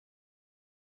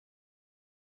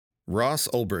Ross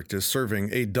Ulbricht is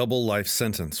serving a double life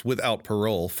sentence without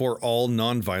parole for all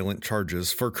nonviolent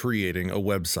charges for creating a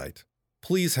website.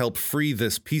 Please help free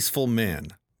this peaceful man.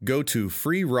 Go to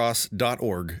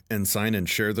freeross.org and sign and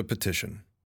share the petition.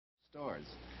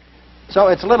 So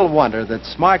it's little wonder that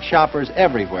smart shoppers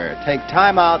everywhere take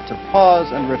time out to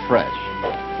pause and refresh.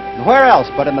 And where else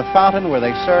but in the fountain where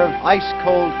they serve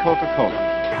ice-cold Coca-Cola?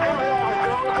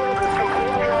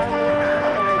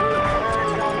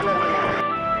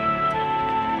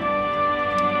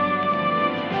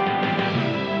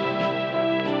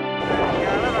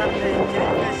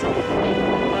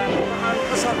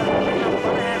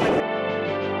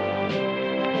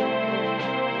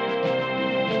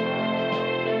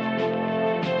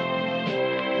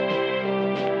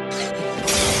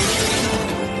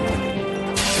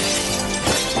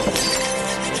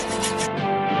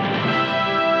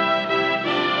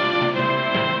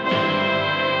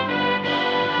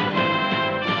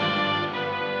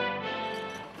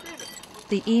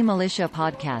 The E-Militia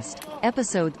Podcast,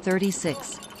 Episode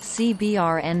 36,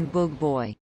 CBRN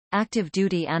BoogBoi. Active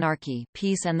Duty Anarchy,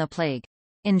 Peace and the Plague.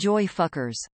 Enjoy,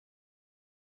 fuckers.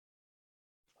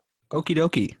 Okie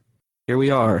dokie. Here we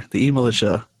are, the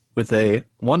E-Militia, with a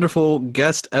wonderful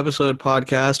guest episode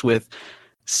podcast with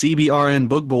CBRN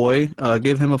BoogBoi.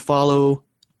 Give him a follow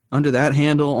under that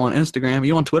handle on Instagram. Are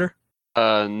you on Twitter?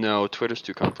 No, Twitter's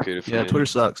too complicated for me. Yeah, Twitter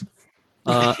sucks.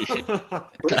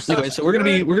 Anyway, so we're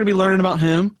gonna be learning about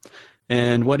him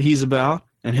and what he's about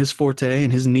and his forte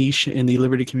and his niche in the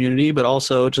Liberty community, but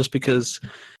also just because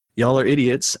y'all are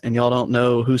idiots and y'all don't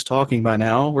know who's talking by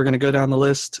now, we're gonna go down the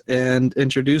list and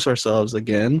introduce ourselves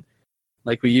again,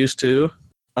 like we used to.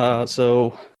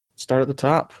 So start at the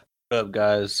top. What up,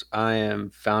 guys? I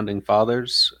am Founding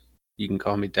Fathers. You can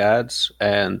call me Dads,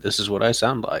 and this is what I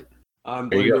sound like. I'm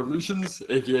Bloody Revolutions,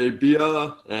 aka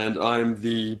BR, and I'm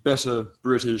the better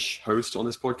British host on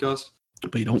this podcast.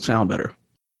 But you don't sound better.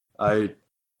 That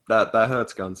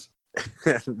hurts, guns.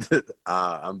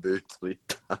 I'm Bootley.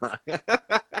 That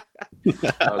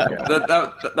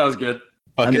was good.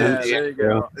 Okay, yeah, there you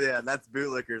go. Yeah, that's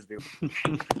bootlickers.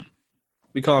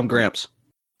 We call him Gramps.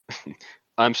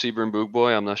 I'm CBRN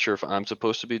BoogBoi. I'm not sure if I'm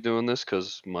supposed to be doing this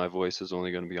because my voice is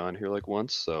only going to be on here like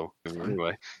once. So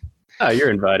anyway. Oh,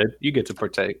 you're invited. You get to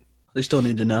partake. They still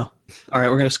need to know. All right,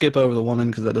 we're going to skip over the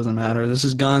woman because that doesn't matter. This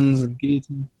is Guns and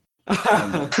Guillotine. It's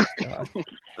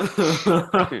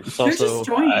also just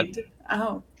joined.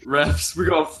 Oh. Refs, we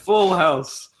got a full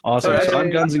house. Awesome. Hey. So I'm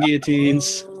Guns and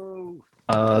Guillotines.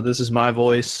 This is my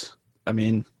voice. I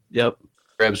mean, yep.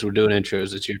 Rebs, we're doing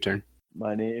intros. It's your turn.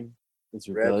 My name is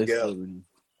Rebs.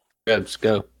 Rebs,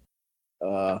 go.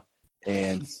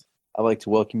 And I'd like to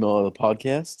welcome you all to the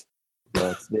podcast.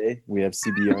 Today we have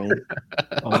CBRN.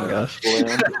 Oh my gosh.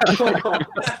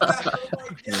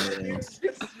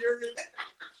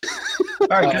 All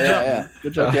right, good job. Yeah.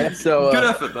 Good job. Okay, so, good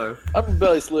effort, though. I'm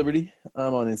Rebellious Liberty.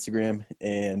 I'm on Instagram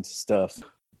and stuff.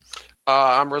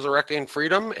 I'm Resurrecting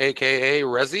Freedom, a.k.a.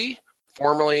 Resi,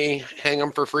 formerly Hang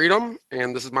 'em for Freedom,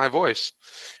 and this is my voice.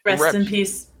 Rest in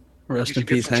peace. Rest in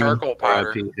peace, Hang 'em. Charcoal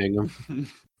powder. Hang 'em.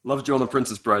 Love John the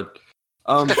Princess Bride.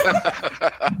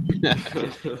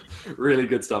 Really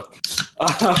good stuff.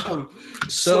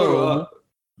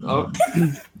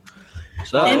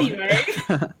 Anyway.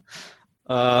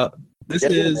 This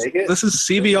is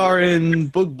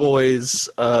CBRN BoogBoi's.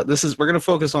 We're gonna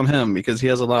focus on him because he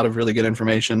has a lot of really good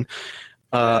information,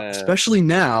 especially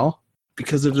now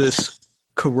because of this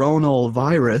coronal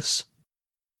virus.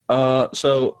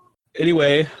 So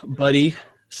anyway, buddy,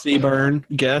 CBRN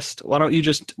guest, why don't you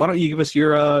give us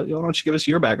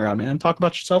your background, man? Talk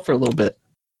about yourself for a little bit.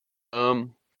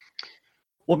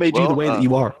 What made you the way that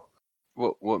you are?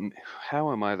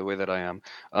 How am I the way that I am?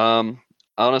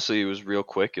 Honestly, it was real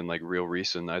quick and like real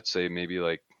recent. I'd say maybe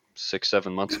like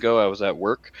 6-7 months ago, I was at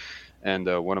work, and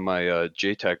one of my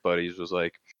JTAC buddies was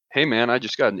like, "Hey man, I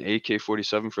just got an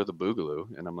AK-47 for the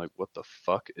Boogaloo," and I'm like, "What the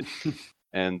fuck?"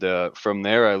 And from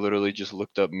there, I literally just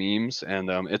looked up memes, and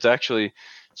it's actually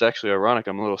ironic.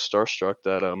 I'm a little starstruck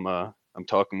that I'm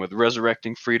talking with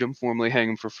Resurrecting Freedom, formerly Hang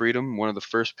 'em for Freedom, one of the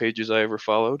first pages I ever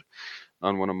followed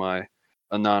on one of my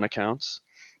Anon accounts.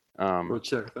 We'll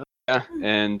check that. Yeah,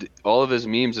 and all of his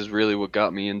memes is really what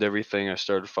got me into everything. I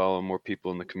started following more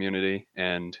people in the community,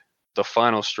 and the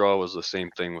final straw was the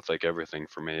same thing with like everything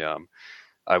for me.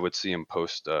 I would see him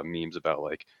post memes about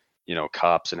like,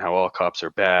 cops and how all cops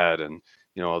are bad and,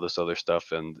 all this other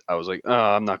stuff. And I was like, oh,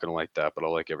 I'm not going to like that, but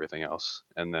I'll like everything else.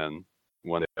 And then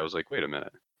one day I was like, wait a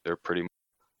minute, they're pretty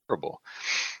horrible.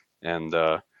 And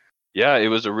yeah, it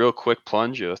was a real quick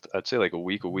plunge. I'd say like a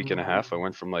week and a half. I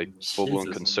went from like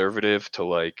full-blown conservative to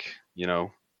like,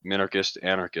 minarchist,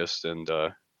 anarchist, and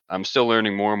I'm still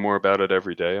learning more and more about it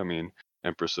every day. I mean,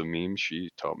 Empress of Memes, she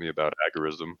taught me about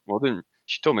agorism. Well, then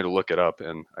she told me to look it up,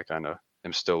 and I kind of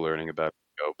am still learning about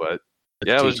it. But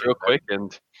yeah, it was real quick,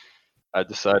 and I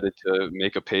decided to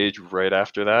make a page right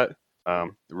after that,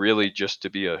 really just to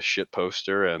be a shit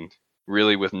poster, and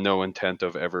really with no intent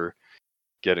of ever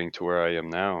getting to where I am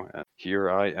now. And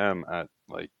here I am at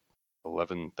like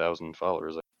 11,000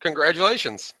 followers.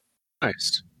 Congratulations.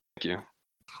 Nice. Thank you.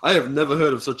 I have never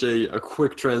heard of such a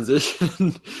quick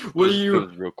transition. It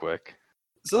was real quick.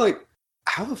 So like,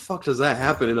 how the fuck does that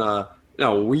happen in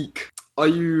a week? Are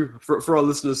you, for our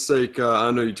listeners' sake,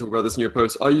 I know you talk about this in your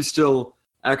post, are you still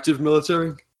active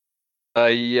military?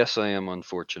 Yes, I am,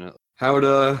 unfortunately.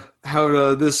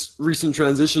 How'd this recent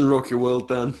transition rock your world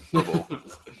then?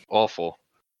 Awful.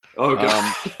 Oh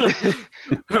god.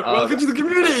 Welcome to the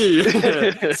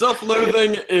community.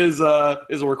 Self-loathing is a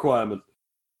requirement.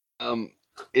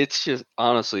 It's just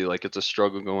honestly like it's a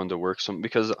struggle going to work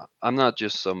because I'm not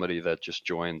just somebody that just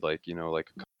joined like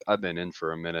I've been in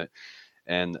for a minute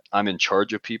and I'm in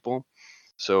charge of people.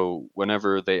 So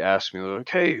whenever they ask me like,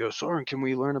 "Hey, Soren, can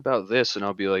we learn about this?" and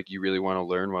I'll be like, "You really want to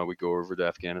learn while we go over to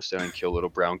Afghanistan and kill little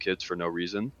brown kids for no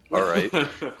reason?" All right.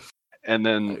 And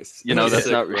then Nice. that's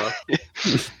not really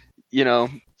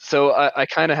so I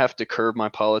kind of have to curb my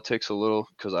politics a little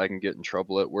because I can get in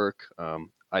trouble at work.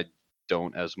 I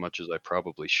don't as much as I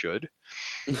probably should,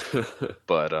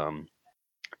 but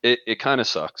it kind of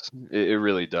sucks. It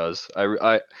really does.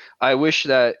 I wish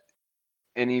that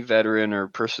any veteran or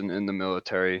person in the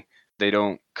military, they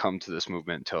don't come to this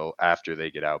movement until after they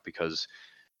get out because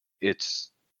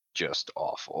it's just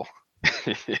awful.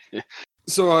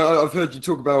 So I've heard you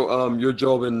talk about your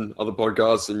job in other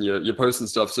podcasts and your posts and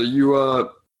stuff. So you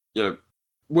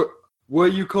were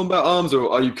you combat arms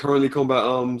or are you currently combat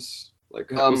arms?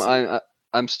 Like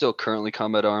I'm still currently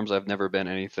combat arms. I've never been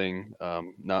anything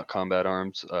not combat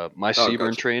arms. My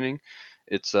CBRN training,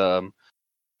 it's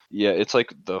it's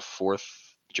like the fourth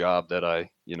job that I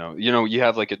you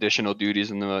have like additional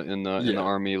duties in the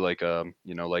army like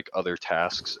like other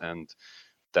tasks, and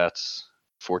that's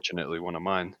fortunately one of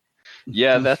mine.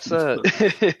 Yeah, that's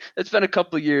it's been a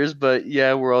couple of years, but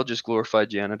yeah, we're all just glorified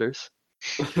janitors.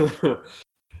 Every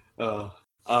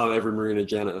Marine a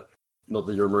janitor. Not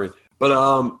that you're a Marine, but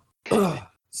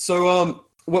so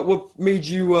what made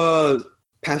you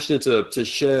passionate to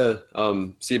share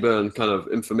CBRN kind of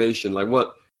information? Like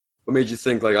what made you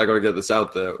think like I gotta get this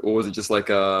out there, or was it just like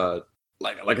a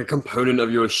component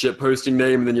of your shit posting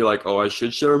name, and then you're like, oh, I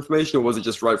should share information, or was it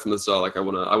just right from the start like I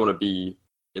wanna be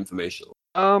informational?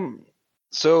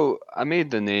 So I made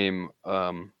the name.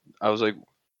 I was like,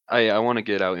 I want to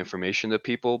get out information to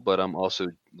people, but I'm also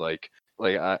like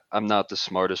I'm not the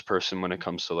smartest person when it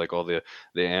comes to like all the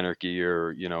anarchy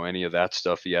or any of that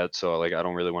stuff yet. So like I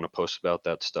don't really want to post about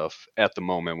that stuff at the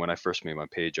moment. When I first made my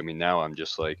page, I mean now I'm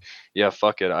just like, yeah,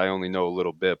 fuck it. I only know a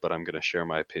little bit, but I'm gonna share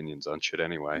my opinions on shit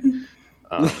anyway.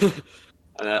 I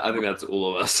think that's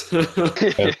all of us.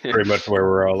 That's pretty much where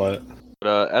we're all at.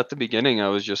 But at the beginning, I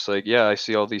was just like, yeah, I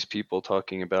see all these people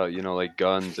talking about, like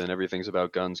guns and everything's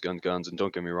about guns. And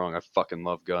don't get me wrong, I fucking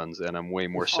love guns, and I'm way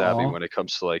more savvy when it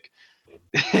comes to like.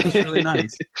 That's really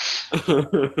nice.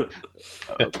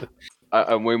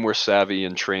 I'm way more savvy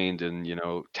and trained in,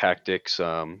 tactics,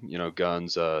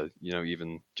 guns,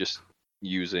 even just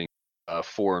using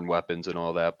foreign weapons and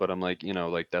all that. But I'm like,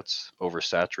 that's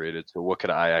oversaturated. So what could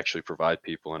I actually provide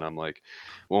people? And I'm like,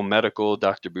 well, medical,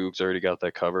 Dr. Boog's already got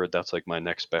that covered. That's like my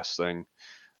next best thing.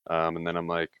 And then I'm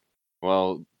like,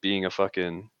 well, being a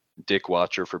fucking dick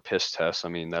watcher for piss tests, I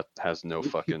mean, that has no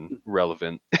fucking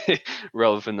relevant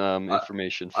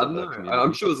information for the community.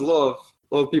 I'm sure there's a lot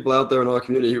of people out there in our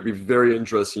community who would be very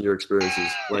interested in your experiences.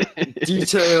 Like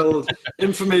detailed,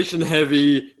 information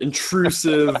heavy,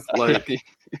 intrusive, like.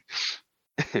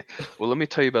 Well, let me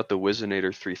tell you about the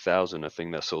Wizinator 3000, a thing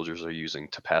that soldiers are using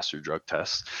to pass their drug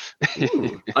tests.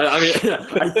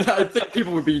 I think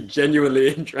people would be genuinely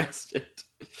interested,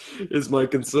 is my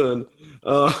concern.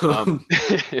 But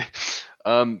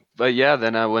yeah,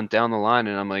 then I went down the line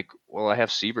and I'm like, well, I have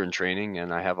CBRN training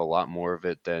and I have a lot more of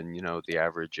it than, the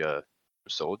average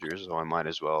soldiers, so I might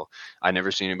as well. I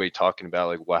never seen anybody talking about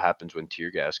like what happens when tear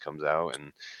gas comes out,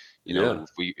 and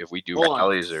if we do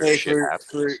rallies or shit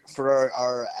happens. For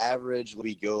our average,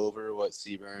 we go over what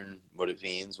CBRN, what it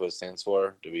means, what it stands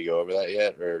for. Do we go over that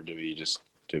yet, or do we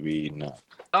not?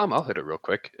 I'll hit it real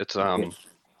quick. It's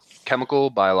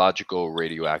chemical, biological,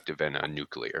 radioactive, and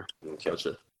nuclear.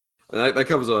 Gotcha. And that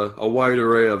covers a wide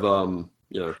array of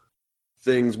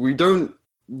things we don't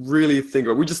really think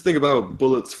about. We just think about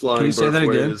bullets flying both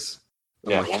ways.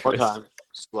 Yeah, one more time.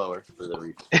 slower for the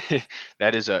read.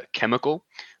 That is a chemical,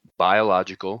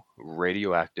 biological,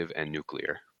 radioactive, and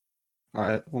nuclear. All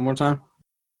right, one more time.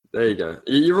 There you go.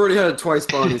 You've already had it twice,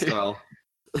 Barney style.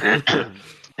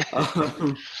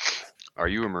 Are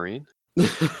you a Marine?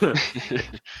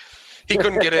 He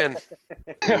couldn't get in.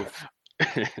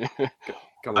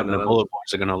 Come And the bullet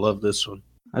boys are gonna love this one.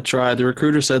 I tried. The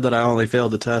recruiter said that I only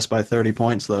failed the test by 30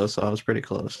 points, though, so I was pretty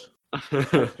close.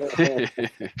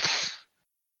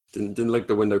 Didn't lick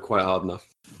the window quite hard enough.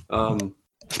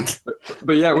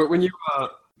 But yeah, when you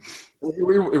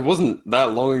it wasn't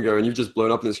that long ago, and you've just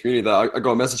blown up in this community that I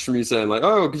got a message from you saying like,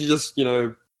 oh, could you just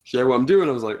share what I'm doing?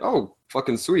 I was like, oh,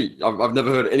 fucking sweet. I've never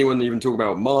heard anyone even talk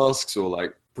about masks or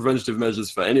like preventative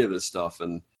measures for any of this stuff,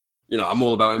 and I'm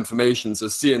all about information, so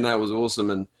seeing that was awesome,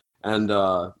 and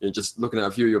just looking at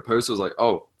a few of your posts, I was like,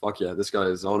 oh, fuck yeah, this guy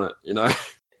is on it,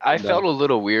 I felt a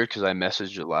little weird because I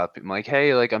messaged a lot of people. I'm like,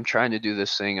 hey, like I'm trying to do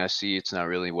this thing. I see it's not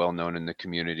really well known in the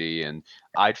community, and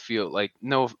I'd feel like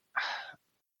no,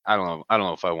 I don't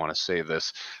know if I want to say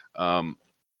this.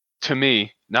 To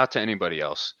me, not to anybody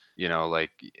else,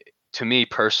 like to me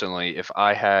personally, if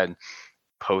I had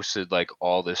posted like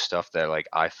all this stuff that like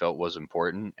I felt was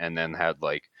important and then had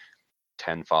like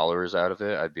 10 followers out of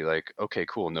it, I'd be like, okay,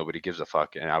 cool, nobody gives a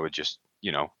fuck, and I would just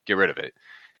get rid of it.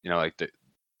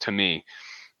 To me,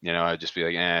 I'd just be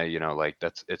like, like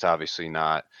it's obviously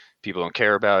not, people don't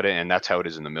care about it, and that's how it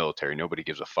is in the military. Nobody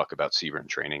gives a fuck about CBRN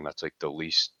training. That's like the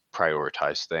least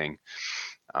prioritized thing.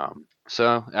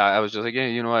 So I was just like,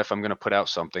 yeah, if I'm gonna put out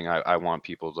something, I want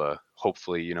people to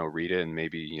hopefully read it and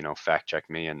maybe fact check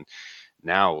me. And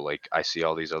now like I see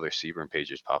all these other CBRN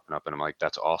pages popping up, and I'm like,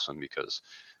 that's awesome, because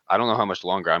I don't know how much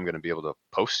longer I'm gonna be able to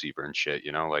post CBRN shit.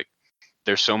 Like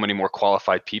there's so many more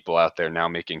qualified people out there now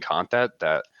making content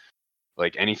that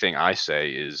like anything I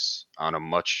say is on a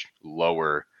much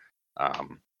lower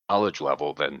knowledge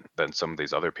level than some of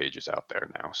these other pages out there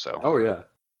now. So oh yeah,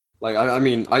 like I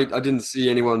mean I didn't see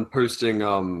anyone posting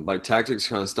like tactics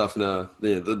kind of stuff in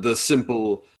the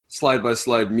simple slide by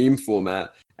slide meme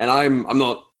format, and I'm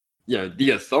not the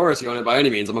authority on it by any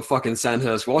means. I'm a fucking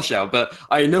Sandhurst washout, but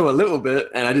I know a little bit,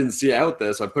 and I didn't see it out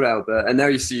there, so I put it out there, and now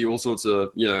you see all sorts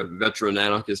of veteran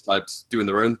anarchist types doing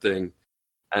their own thing,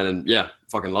 and yeah,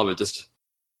 fucking love it.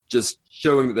 Just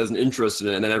showing that there's an interest in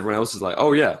it, and then everyone else is like,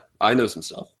 oh yeah, I know some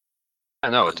stuff. I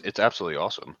know it's absolutely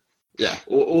awesome. Yeah,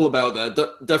 all about that.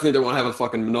 Definitely don't want to have a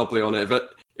fucking monopoly on it.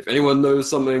 But if anyone knows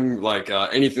something like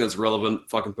anything that's relevant,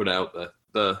 fucking put it out there.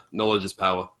 The knowledge is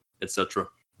power, etc.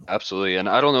 Absolutely. And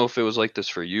I don't know if it was like this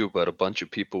for you, but a bunch of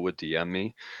people would DM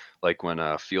me, like when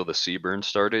Feel the CBRN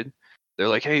started. They're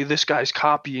like, hey, this guy's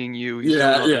copying you.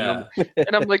 Yeah.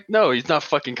 And I'm like, no, he's not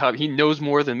fucking copying. He knows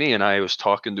more than me. And I was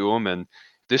talking to him, and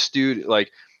this dude,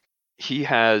 like, he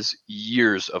has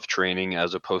years of training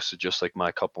as opposed to just like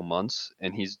my couple months,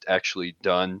 and he's actually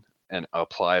done and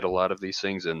applied a lot of these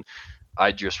things, and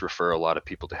I just refer a lot of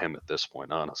people to him at this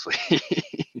point, honestly.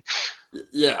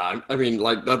 Yeah, I mean,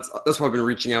 like that's why I've been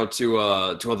reaching out to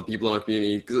other people in our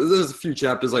community, because there's a few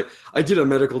chapters. Like I did a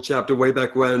medical chapter way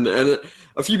back when, and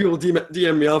a few people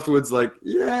DM me afterwards, like,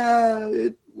 yeah,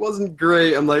 it wasn't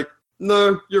great. I'm like,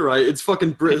 no, you're right. It's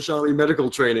fucking British Army medical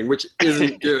training, which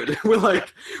isn't good. We're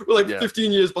like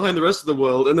 15 years behind the rest of the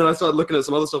world. And then I started looking at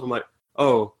some other stuff. I'm like,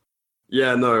 oh,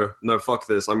 yeah, no, fuck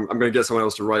this. I'm gonna get someone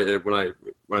else to write it when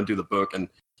I do the book. And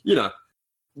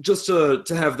just to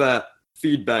have that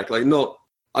feedback, like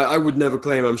I would never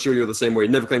claim, I'm sure you're the same way,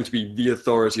 never claim to be the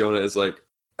authority on it. It's like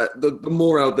the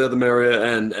more out there, the merrier,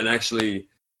 and actually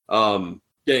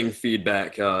getting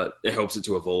feedback, it helps it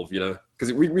to evolve,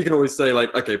 because we can always say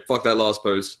like, okay, fuck that last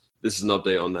post, this is an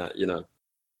update on that,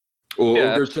 or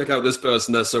go check out this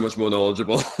person, they're so much more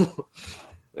knowledgeable.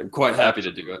 I'm quite happy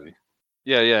to do it.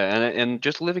 Yeah, and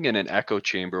just living in an echo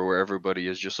chamber where everybody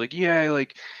is just like, yeah,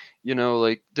 like,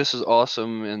 like this is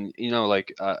awesome, and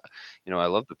I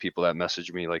love the people that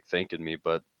message me like thanking me,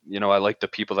 but I like the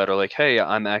people that are like, hey,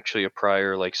 I'm actually a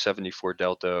prior like 74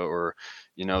 Delta, or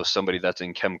somebody that's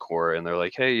in Chem Corps, and they're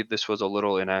like, hey, this was a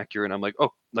little inaccurate, and I'm like,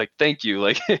 oh, like thank you,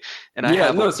 like, and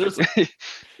seriously.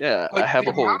 Yeah, like I have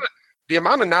the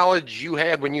amount of knowledge you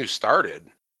had when you started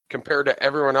compared to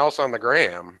everyone else on the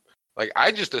gram. Like,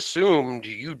 I just assumed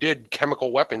you did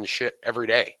chemical weapons shit every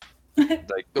day.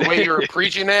 Like the way you were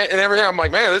preaching it and everything, I'm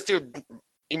like, man, this dude,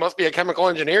 he must be a chemical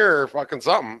engineer or fucking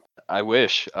something. I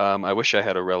wish I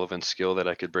had a relevant skill that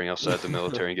I could bring outside the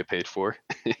military and get paid for.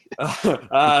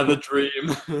 The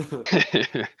dream.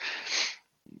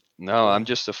 No, I'm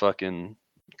just a fucking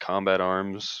combat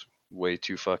arms, way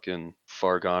too fucking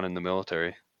far gone in the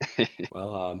military.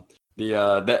 Well,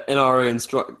 the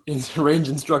NRA range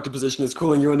instructor position is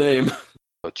calling you a name.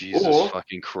 Oh, Jesus Or-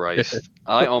 fucking Christ.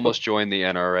 I almost joined the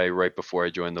NRA right before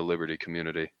I joined the Liberty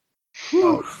community.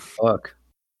 Oh, fuck.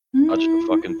 Dodged the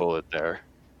fucking bullet there.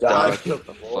 Dodged the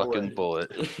fucking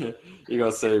bullet. You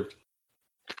got saved.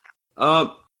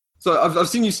 So I've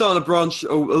seen you start to branch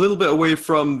a little bit away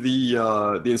from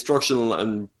the instructional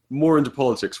and more into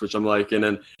politics, which I'm liking,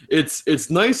 and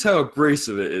it's nice how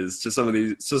abrasive it is to some of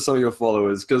your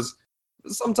followers, because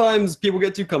sometimes people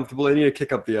get too comfortable. They need to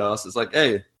kick up the ass. It's like,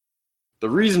 hey, the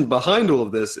reason behind all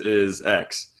of this is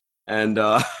X, and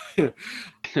that's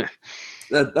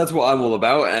what I'm all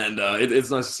about, and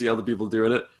it's nice to see other people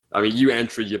doing it. I mean, you and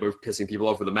Trid, you're both pissing people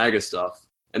off with the MAGA stuff,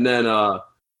 and then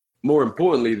more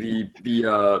importantly,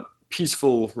 the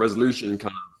peaceful resolution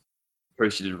kind of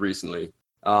post you did recently.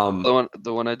 The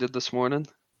one I did this morning.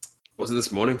 Was it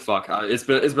this morning? Fuck, it's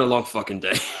been a long fucking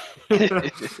day.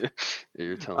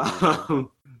 You're telling me.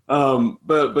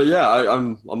 But yeah,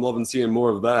 I'm loving seeing more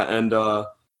of that, and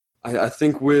I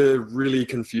think we're really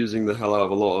confusing the hell out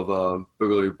of a lot of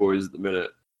Boogaloo boys at the minute.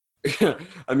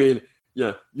 I mean,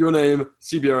 yeah, your name,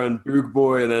 CBRN,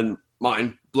 BoogBoi, and then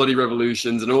mine, Bloody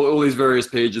Revolutions, and all these various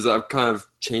pages that have kind of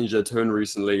changed their tone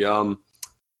recently.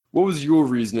 What was your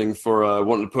reasoning for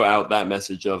wanting to put out that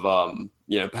message of,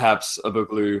 perhaps a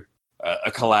Boogaloo,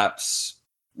 a collapse,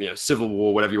 civil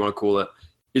war, whatever you want to call it,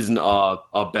 isn't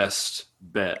our best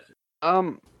bet?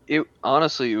 It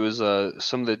honestly, it was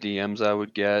some of the DMs I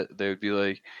would get. They would be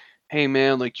like, "Hey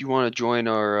man, like you want to join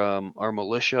our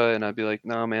militia?" And I'd be like,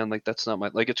 "No man, like that's not my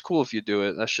like. It's cool if you do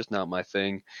it. That's just not my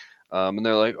thing." And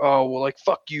they're like, "Oh well, like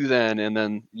fuck you then." And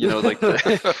then like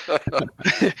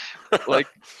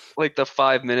like the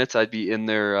 5 minutes I'd be in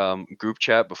their group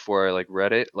chat before I like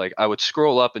read it, like I would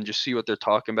scroll up and just see what they're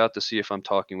talking about to see if I'm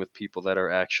talking with people that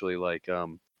are actually like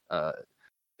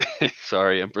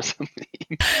sorry, Empress.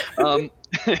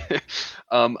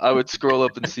 I would scroll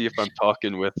up and see if I'm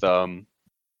talking with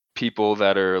people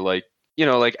that are like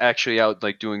like actually out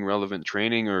like doing relevant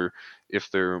training, or if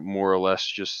they're more or less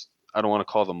just, I don't want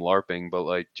to call them LARPing, but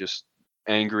like just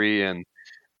angry and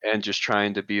just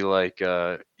trying to be like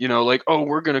like, oh,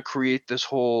 we're gonna create this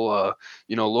whole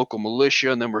local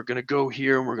militia, and then we're gonna go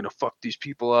here and we're gonna fuck these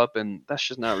people up, and that's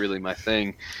just not really my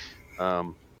thing. I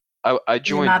joined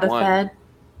You're not one. a Fed?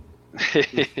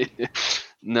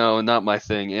 No, not my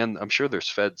thing. And I'm sure there's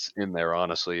feds in there,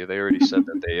 honestly. They already said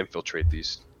that they infiltrate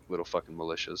these little fucking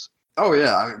militias. Oh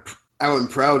yeah, I'm out and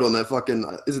proud on that fucking.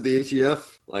 Is it the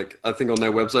ATF? Like, I think on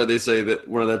their website they say that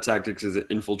one of their tactics is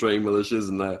infiltrating militias,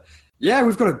 and yeah,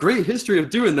 we've got a great history of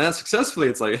doing that successfully.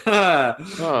 It's like,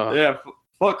 yeah,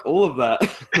 fuck all of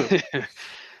that.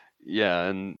 Yeah,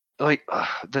 and like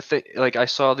the thing, like I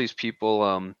saw these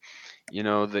people,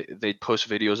 they'd post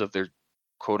videos of their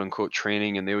quote unquote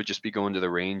training, and they would just be going to the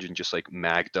range and just like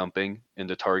mag dumping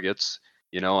into targets,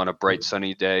 on a bright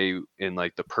sunny day in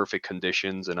like the perfect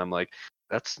conditions. And I'm like,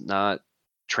 that's not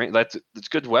train. It's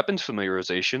good weapons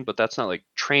familiarization, but that's not like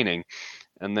training.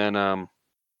 And then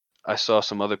I saw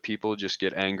some other people just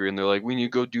get angry, and they're like, we need to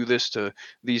go do this to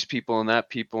these people and that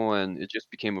people, and it just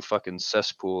became a fucking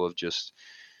cesspool of just,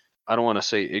 I don't want to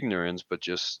say ignorance, but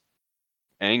just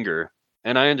anger.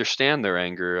 And I understand their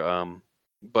anger.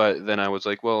 But then I was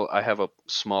like, well, I have a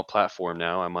small platform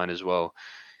now. I might as well,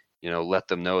 let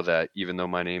them know that even though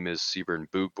my name is CBRN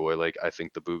BoogBoi, like I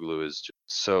think the Boogaloo is just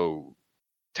so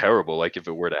terrible. Like if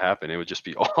it were to happen, it would just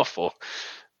be awful.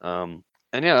 And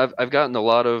yeah, I've gotten a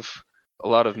lot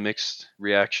of mixed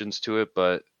reactions to it,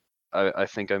 but I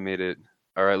think I made it,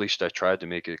 or at least I tried to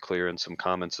make it clear in some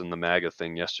comments in the MAGA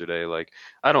thing yesterday. Like,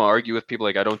 I don't argue with people.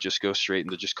 Like, I don't just go straight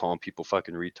into just calling people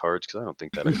fucking retards, because I don't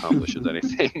think that accomplishes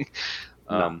anything.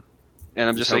 And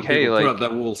I'm just like, hey, like, put up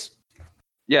that walls.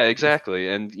 Yeah, exactly.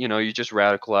 And you just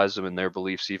radicalize them in their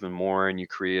beliefs even more, and you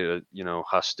create a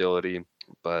hostility.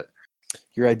 But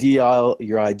your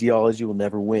ideology will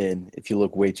never win if you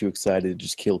look way too excited to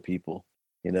just kill people.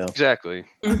 Exactly.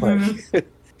 Like,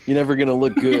 you're never gonna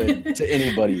look good to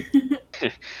anybody.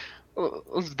 Well,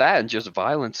 that and just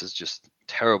violence is just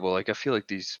terrible. Like I feel like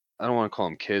these, I don't want to call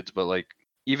them kids, but like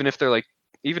even if they're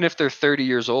 30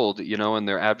 years old, and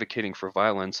they're advocating for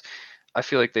violence, I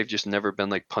feel like they've just never been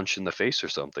like punched in the face or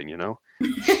something, No,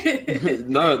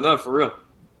 for real.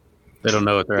 They don't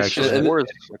know what they're actually. War is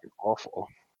fucking awful.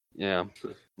 Yeah,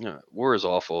 war is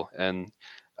awful, and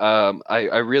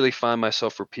I really find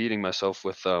myself repeating myself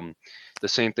with the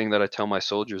same thing that I tell my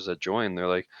soldiers that join. They're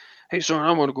like, hey son,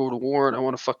 I want to go to war and I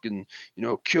want to fucking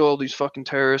kill these fucking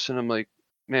terrorists. And I'm like,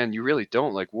 man, you really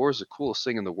don't. Like, war is the coolest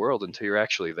thing in the world until you're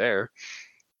actually there.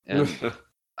 And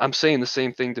I'm saying the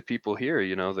same thing to people here.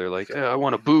 They're like, hey, I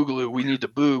want a Boogaloo, we need to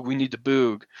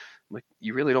boog. I'm like,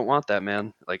 you really don't want that,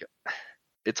 man. Like,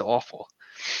 it's awful.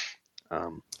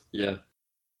 Yeah.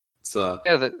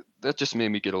 Yeah, that just made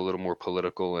me get a little more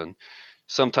political, and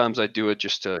sometimes I do it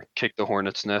just to kick the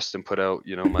hornet's nest and put out,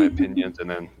 my opinions, and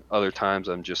then other times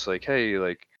I'm just like, hey,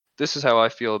 like, this is how I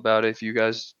feel about it. If you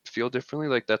guys feel differently,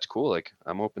 like, that's cool. Like,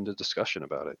 I'm open to discussion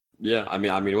about it. Yeah, I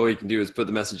mean, all you can do is put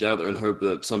the message out there and hope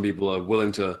that some people are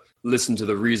willing to listen to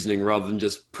the reasoning rather than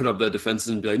just put up their defenses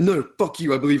and be like, no, fuck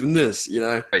you, I believe in this,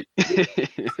 Right.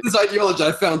 This ideology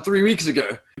I found 3 weeks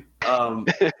ago. Yeah,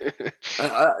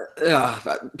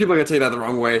 people are gonna take that the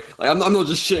wrong way. Like, I'm not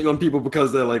just shitting on people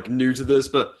because they're like new to this,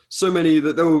 but so many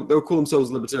that they'll call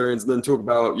themselves libertarians and then talk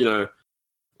about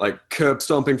like curb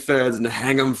stomping feds and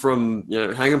hang them from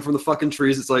the fucking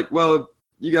trees. It's like, well,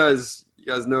 you guys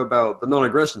know about the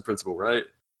non-aggression principle, right?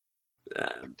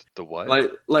 The what?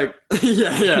 Like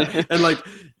yeah, and like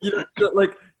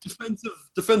like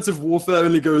defensive warfare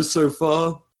only goes so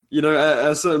far.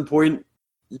 At a certain point,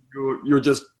 you're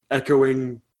just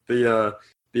echoing the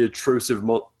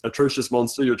atrocious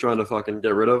monster you're trying to fucking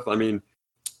get rid of. I mean,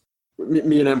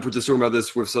 me and Emp were just talking about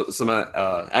this with some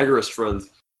agorist friends.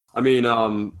 I mean,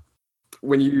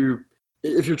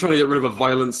 if you're trying to get rid of a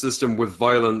violent system with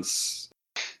violence,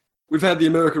 we've had the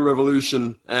American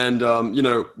Revolution, and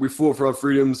we fought for our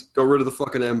freedoms, got rid of the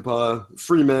fucking empire,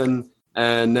 free men,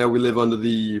 and now we live under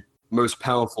the most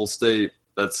powerful state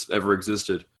that's ever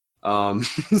existed.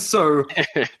 So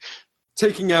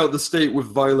taking out the state with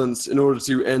violence in order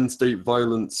to end state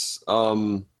violence,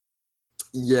 not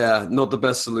the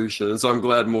best solution. And so I'm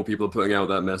glad more people are putting out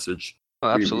that message. Oh,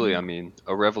 absolutely. I mean,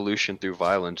 a revolution through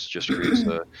violence just creates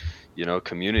a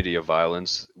community of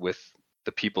violence with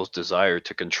the people's desire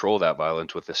to control that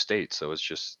violence with the state. So it's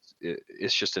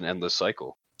just an endless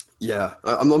cycle. Yeah,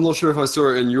 I'm not sure if I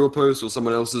saw it in your post or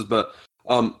someone else's, but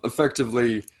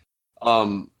effectively,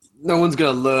 no one's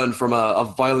gonna learn from a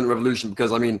violent revolution,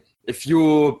 because I mean, if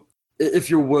your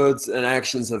words and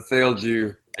actions have failed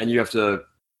you, and you have to,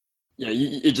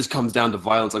 it just comes down to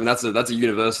violence. I mean, that's a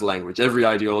universal language. Every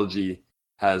ideology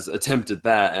has attempted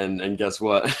that, and guess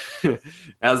what?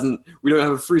 We don't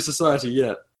have a free society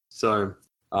yet. So,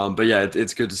 but yeah,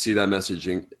 it's good to see that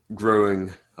messaging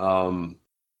growing. And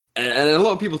a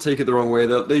lot of people take it the wrong way.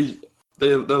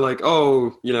 They're like,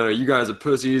 oh, you guys are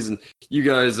pussies, and you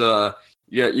guys are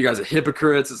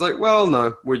hypocrites. It's like, well,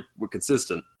 no, we're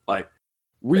consistent. Like,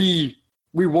 we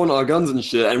want our guns and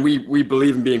shit, and we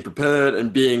believe in being prepared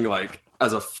and being like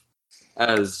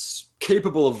as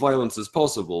capable of violence as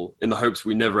possible, in the hopes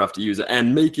we never have to use it,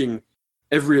 and making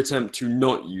every attempt to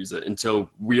not use it until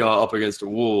we are up against a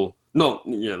wall. Not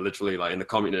literally like in the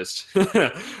communist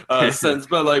sense,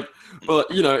 but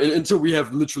until we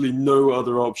have literally no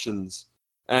other options.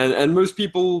 And most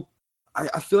people,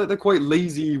 I feel like they're quite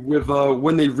lazy with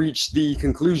when they reach the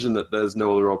conclusion that there's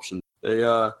no other option. They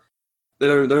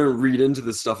don't read into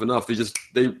this stuff enough.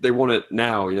 They want it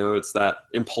now. It's that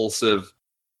impulsive.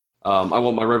 I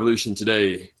want my revolution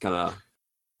today kind of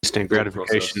instant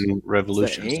gratification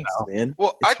revolution Angst, style. man.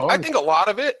 Well, I think a lot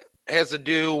of it has to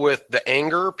do with the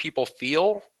anger people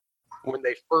feel when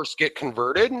they first get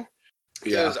converted.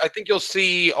 Because I think you'll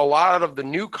see a lot of the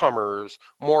newcomers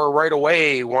more right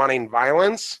away wanting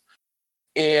violence.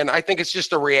 And I think it's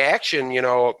just a reaction,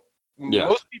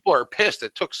 Most people are pissed.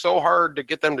 It took so hard to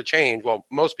get them to change. Well,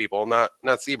 most people, not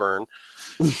CBRN.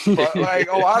 But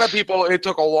like a lot of people, it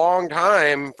took a long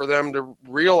time for them to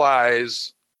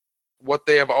realize what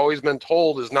they have always been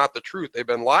told is not the truth. They've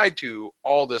been lied to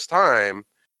all this time.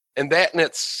 And that in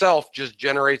itself just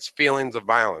generates feelings of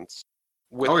violence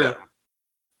with them.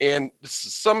 And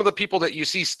some of the people that you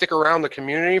see stick around the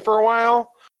community for a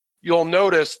while, you'll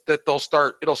notice that it'll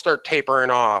start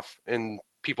tapering off, and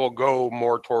people go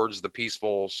more towards the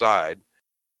peaceful side,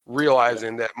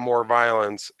 realizing that more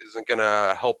violence isn't going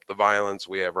to help the violence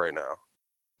we have right now.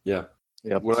 Yeah.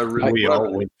 Yeah. We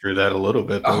all went through that a little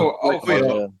bit.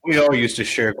 We all used to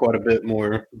share quite a bit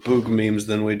more Boog memes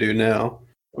than we do now.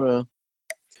 Well,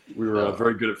 we were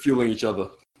very good at fueling each other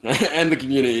and the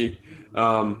community.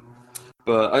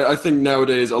 But I think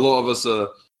nowadays a lot of us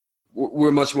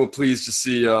we're much more pleased to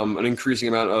see an increasing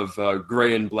amount of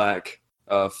gray and black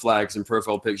flags and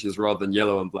profile pictures rather than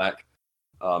yellow and black.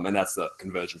 And that's the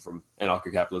conversion from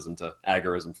anarcho-capitalism to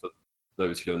agorism, for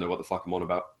those who don't know what the fuck I'm on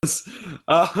about.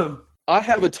 I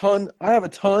have a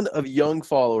ton of young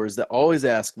followers that always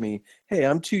ask me, hey,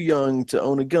 I'm too young to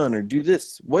own a gun or do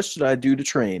this. What should I do to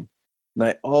train? And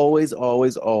I always,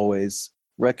 always, always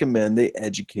recommend they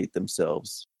educate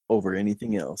themselves over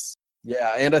anything else.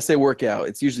 Yeah, and I say work out.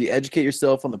 It's usually educate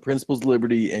yourself on the principles of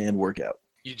liberty and work out.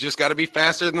 You just got to be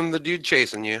faster than the dude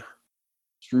chasing you.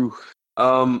 True.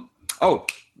 The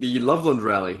Loveland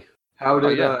rally. How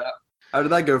did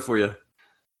that go for you?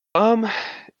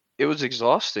 It was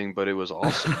exhausting, but it was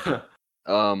awesome.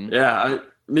 Yeah,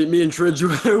 me and Tridge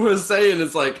were saying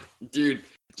it's like, dude,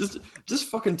 just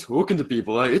fucking talking to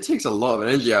people. Like, it takes a lot of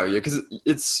energy out of you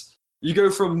because you go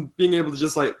from being able to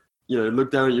just like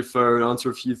look down at your phone, answer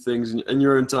a few things in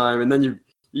your own time, and then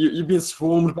you're being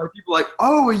swarmed by people like,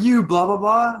 oh, are you blah blah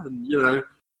blah, and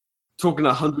talking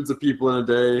to hundreds of people in a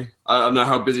day. I don't know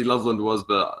how busy Loveland was,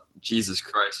 but Jesus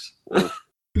Christ.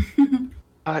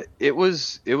 It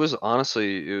was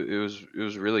honestly it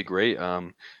was really great.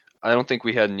 I don't think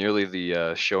we had nearly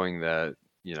the showing that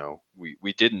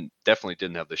we definitely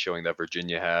didn't have the showing that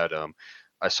Virginia had.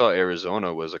 I saw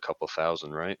Arizona was a couple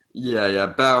thousand, right? Yeah,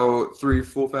 about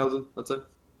 3,000-4,000, I'd say.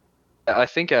 I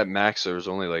think at max there was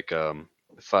only like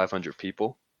 500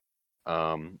 people,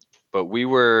 but we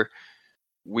weren't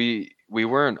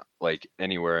like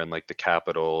anywhere in like the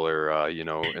Capitol or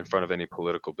in front of any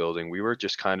political building. We were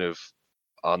just kind of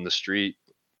on the street,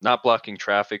 not blocking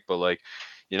traffic, but like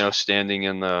standing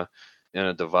in a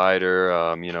divider,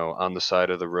 on the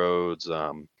side of the roads.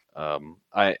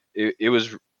 It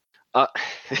was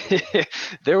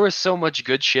there was so much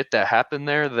good shit that happened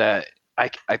there that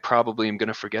I probably am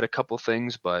gonna forget a couple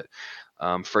things, but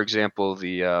for example,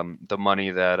 the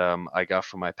money that I got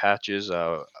from my patches,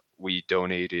 we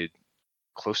donated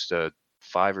close to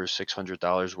 $500 or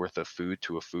 $600 worth of food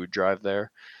to a food drive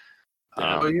there.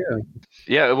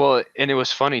 Yeah, well, and it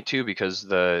was funny too because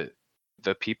the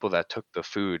people that took the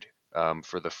food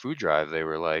for the food drive, they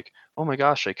were like, "Oh my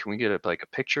gosh, like, can we get a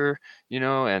picture?"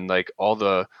 And like all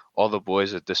the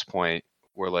boys at this point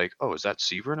were like, "Oh, is that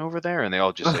CBRN over there?" And they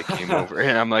all just like came over,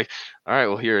 and I'm like, "All right,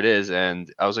 well, here it is."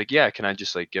 And I was like, "Yeah, can I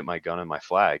just like get my gun and my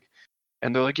flag?"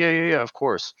 And they're like, "Yeah, of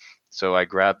course." So I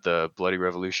grabbed the Bloody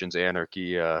Revolution's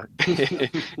Anarchy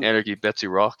Anarchy Betsy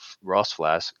Ross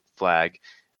flag,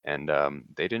 and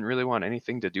they didn't really want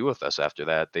anything to do with us after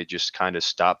that. They just kind of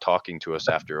stopped talking to us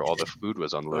after all the food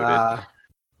was unloaded.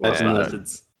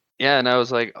 Yeah, and I was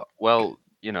like, well,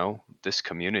 this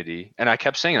community, and I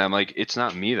kept saying, I'm like, it's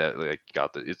not me that like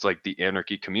got it's like the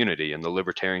anarchy community and the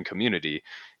libertarian community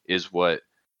is what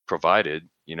provided,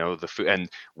 the food, and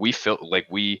we felt like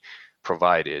we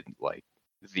provided like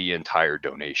the entire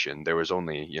donation. There was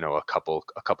only, a couple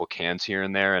cans here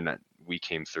and there, and we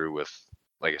came through with,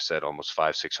 like I said, almost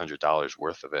 $500-600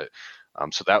 worth of it.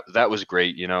 So that was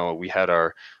great. We had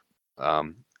our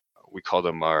we called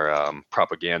him our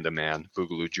propaganda man,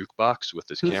 Boogaloo Jukebox, with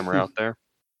his camera out there.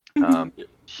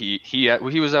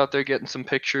 He was out there getting some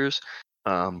pictures.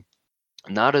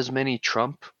 Not as many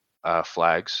Trump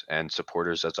flags and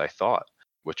supporters as I thought,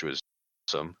 which was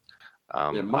awesome.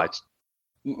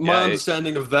 My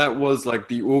understanding of that was like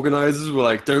the organizers were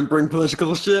like, "Don't bring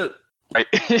political shit." Right.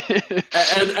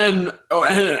 and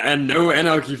no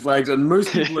anarchy flags, and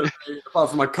most people,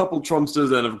 apart from a couple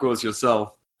Trumpsters and of course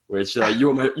yourself, which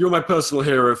you're my personal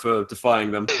hero for defying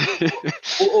them.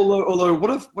 although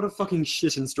what a fucking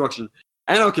shit instruction.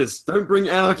 Anarchists, don't bring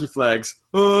anarchy flags.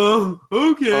 Oh,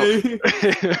 okay.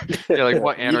 Yeah, like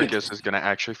what anarchist is gonna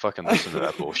actually fucking listen to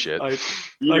that bullshit? I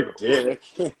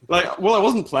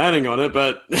wasn't planning on it,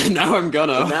 but now I'm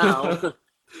gonna.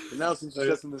 But now since you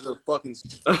listen to a fucking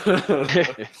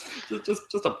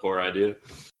just a poor idea.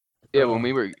 Yeah, when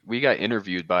we got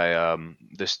interviewed by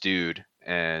this dude,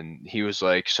 and he was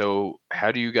like, "So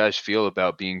how do you guys feel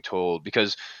about being told?"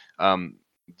 Because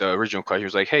the original question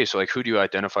was like, "Hey, so like who do you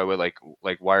identify with? Like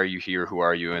why are you here? Who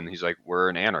are you?" And he's like, "We're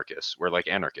an anarchist. We're like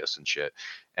anarchists and shit."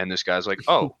 And this guy's like,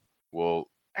 "Oh, well,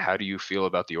 how do you feel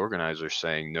about the organizers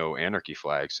saying no anarchy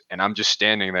flags?" And I'm just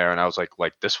standing there, and I was like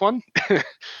this one? And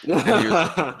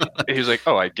he was like,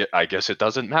 "Oh, I guess it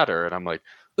doesn't matter." And I'm like,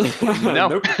 "No."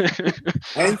 Nope.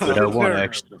 There one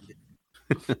extra.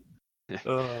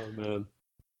 Oh man,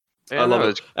 yeah, I love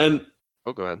it. And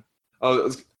go ahead.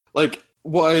 Like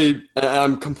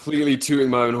I'm completely tooting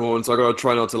my own horn, so I gotta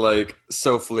try not to like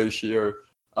self-fellatio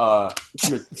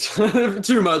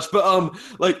too much. But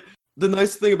like the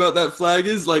nice thing about that flag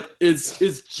is like it's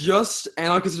just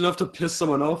anarchist enough to piss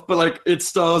someone off, but like it's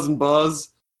stars and bars,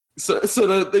 so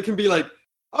that they can be like,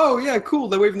 oh yeah, cool,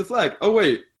 they're waving the flag. Oh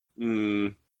wait,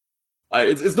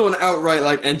 it's not an outright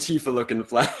like Antifa looking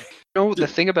flag. The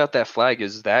thing about that flag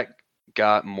is that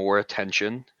got more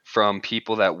attention from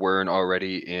people that weren't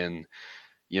already in,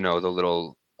 the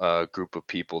little group of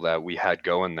people that we had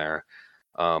going there.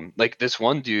 Like this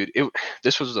one dude,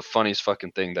 this was the funniest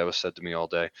fucking thing that was said to me all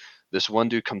day. This one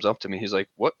dude comes up to me, he's like,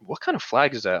 what kind of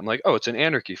flag is that? I'm like, oh, it's an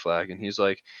anarchy flag. And he's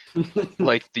like,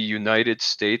 like the United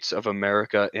States of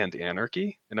America and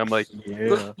anarchy? And I'm like,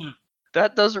 yeah,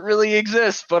 that doesn't really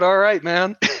exist, but all right,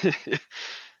 man.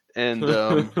 And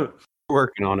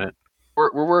working on it.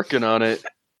 We're working on it.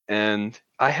 and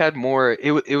I had more.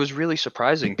 It was really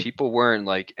surprising. People weren't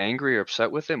like angry or upset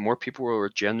with it. More people were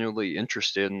genuinely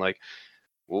interested in like,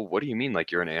 well, what do you mean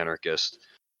like you're an anarchist?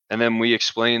 And then we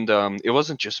explained it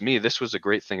wasn't just me. This was a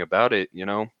great thing about it.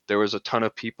 There was a ton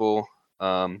of people,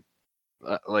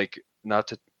 like, not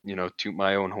to toot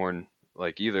my own horn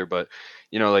like either, but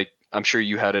like I'm sure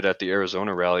you had it at the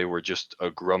Arizona rally where just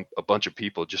a bunch of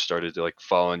people just started to like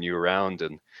following you around,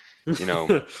 and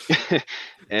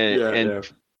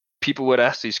and people would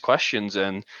ask these questions,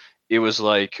 and it was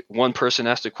like one person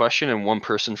asked a question and one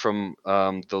person from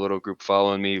the little group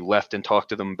following me left and talked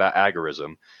to them about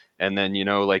agorism. And then,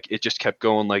 like it just kept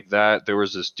going like that. There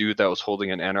was this dude that was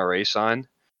holding an NRA sign,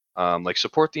 like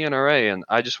support the NRA. And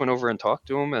I just went over and talked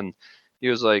to him, and he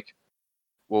was like,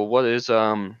 well, what is,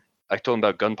 I told him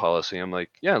about gun policy. I'm like,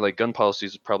 yeah, like gun policy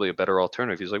is probably a better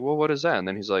alternative. He's like, well, what is that? And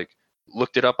then he's like,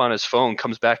 looked it up on his phone,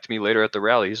 comes back to me later at the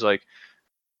rally. He's like,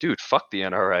 dude, fuck the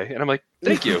NRA. And I'm like,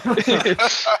 thank you.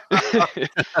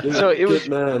 So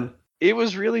it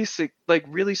was really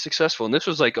really successful. And this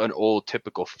was like an old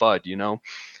typical FUD,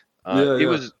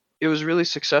 it was really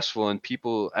successful, and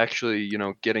people actually,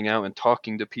 getting out and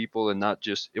talking to people, and not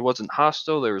just, it wasn't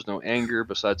hostile. There was no anger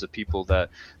besides the people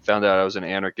that found out I was an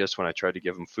anarchist when I tried to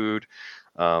give them food.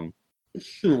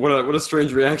 What a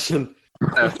strange reaction.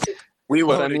 We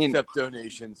won't accept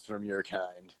donations from your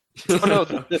kind.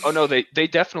 Oh no, they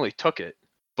definitely took it,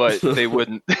 but they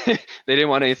wouldn't. They didn't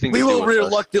want anything. We to will do with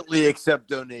reluctantly accept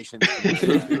donations.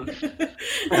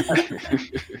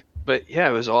 But yeah,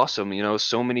 it was awesome.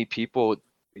 So many people,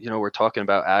 were talking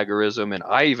about agorism, and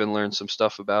I even learned some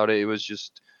stuff about it.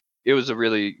 It was a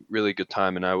really, really good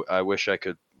time, and I wish I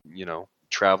could,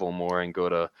 travel more and go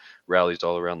to rallies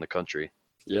all around the country.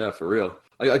 Yeah, for real.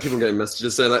 I keep on getting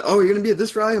messages saying like, "Oh, you're gonna be at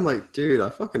this rally?" I'm like, dude, I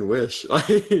fucking wish.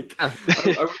 Like, I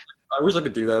wish I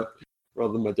could do that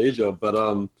rather than my day job. But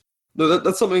no,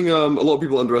 that's something a lot of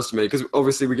people underestimate, because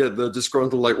obviously we get the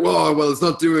disgruntled like, "Whoa, well, it's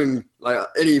not doing like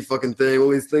any fucking thing. All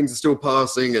these things are still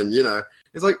passing," and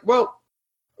it's like, well,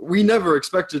 we never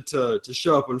expected to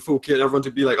show up in full kit, and everyone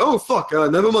to be like, "Oh fuck,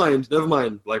 never mind."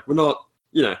 Like, we're not,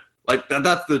 like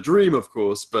that's the dream, of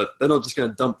course, but they're not just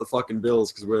gonna dump the fucking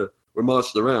bills because we're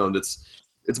marching around.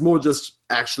 It's more just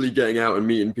actually getting out and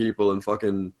meeting people and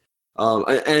fucking,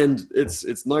 and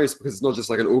it's nice because it's not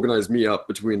just like an organized meetup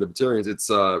between the Libertarians. It's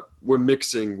we're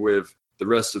mixing with the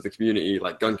rest of the community,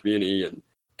 like gun community, and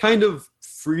kind of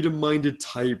freedom-minded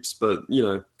types, but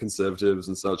conservatives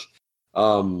and such,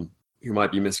 who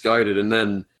might be misguided. And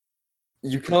then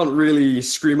you can't really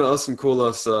scream at us and call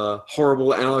us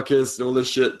horrible anarchists and all this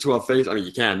shit to our face. I mean,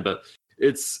 you can, but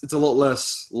it's a lot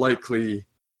less likely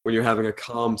when you're having a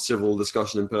calm, civil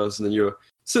discussion in person and you're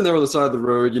sitting there on the side of the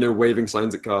road, waving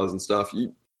signs at cars and stuff.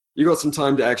 You got some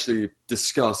time to actually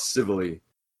discuss civilly,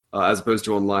 as opposed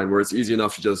to online, where it's easy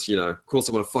enough to just, call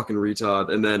someone a fucking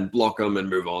retard and then block them and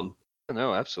move on.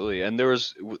 No, absolutely. And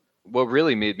what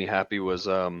really made me happy was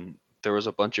there was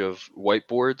a bunch of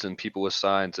whiteboards and people with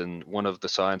signs, and one of the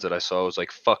signs that I saw was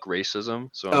like, fuck racism.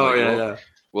 So I'm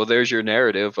well, there's your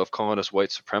narrative of calling us white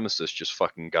supremacists just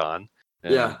fucking gone.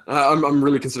 And yeah, I'm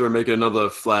really considering making another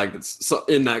flag that's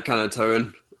in that kind of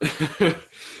tone.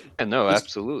 And no,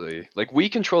 absolutely. Like, we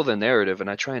control the narrative, and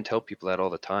I try and tell people that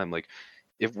all the time. Like,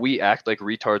 if we act like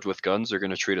retards with guns, they're going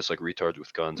to treat us like retards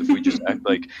with guns. If we just act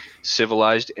like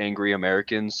civilized, angry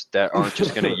Americans that aren't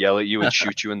just going to yell at you and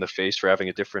shoot you in the face for having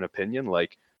a different opinion,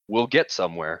 like, we'll get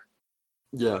somewhere.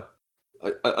 Yeah.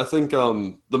 I think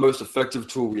the most effective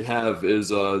tool we have is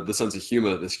the sense of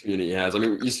humor this community has. I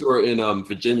mean, you saw it in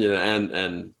Virginia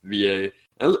and VA,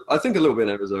 and I think a little bit in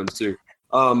Arizona too.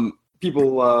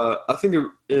 People, I think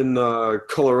in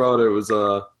Colorado, it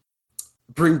was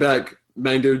bring back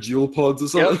mango jewel pods or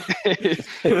something.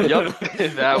 Yep,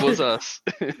 that was us.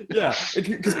 Yeah,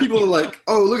 because people are like,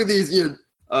 "Oh, look at these,"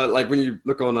 like when you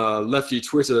look on lefty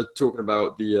Twitter talking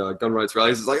about the gun rights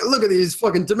rallies, it's like, "Look at these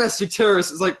fucking domestic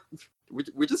terrorists." It's like,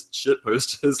 we just shit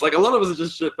posters. Like, a lot of us are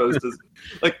just shit posters.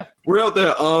 Like, we're out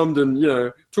there armed and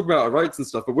talk about our rights and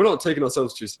stuff, but we're not taking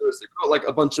ourselves too seriously. We're not like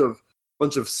a bunch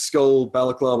of skull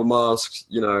balaclava masked,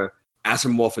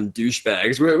 atom waffen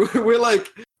douchebags. We're like,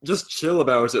 just chill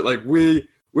about it. Like,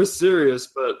 we're serious,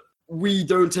 but we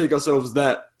don't take ourselves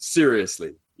that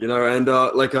seriously, And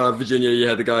like Virginia, you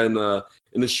had the guy in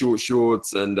the short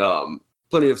shorts and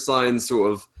plenty of signs,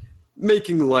 sort of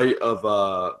making light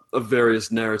of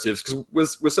various narratives,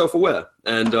 because we're self-aware,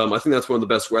 and I think that's one of the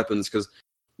best weapons. Because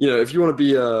if you want to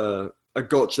be a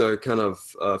gotcha kind of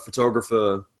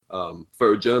photographer,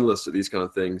 photojournalist at these kind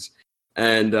of things,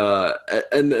 and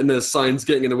there's signs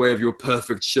getting in the way of your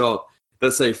perfect shot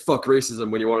that say "fuck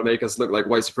racism" when you want to make us look like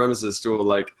white supremacists, or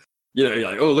like you know,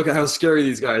 you're like, oh, look at how scary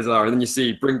these guys are, and then you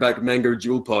see bring back mango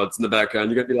jewel pods in the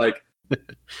background. You're gonna be like,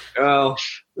 well,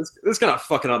 this kind of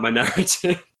fucking up my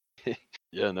narrative.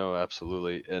 Yeah, no,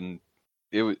 absolutely, and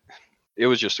it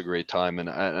was just a great time, and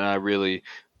I really,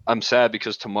 I'm sad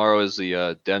because tomorrow is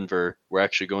the Denver. We're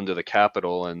actually going to the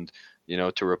Capitol, and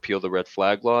to repeal the red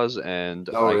flag laws, and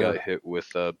I got hit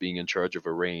with being in charge of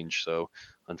a range, so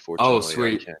unfortunately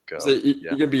sweet. I can't go. So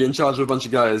you're gonna be in charge of a bunch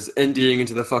of guys NDing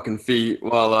into their fucking feet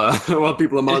while while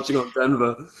people are marching on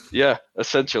Denver. Yeah,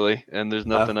 essentially, and there's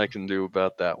nothing I can do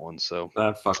about that one. So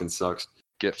that fucking sucks.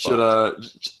 Should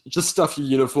just stuff your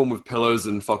uniform with pillows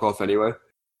and fuck off anyway.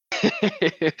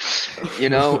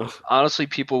 Honestly,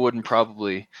 people wouldn't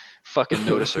probably fucking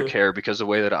notice or care because the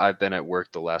way that I've been at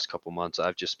work the last couple months,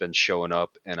 I've just been showing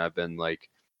up and I've been like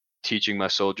teaching my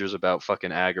soldiers about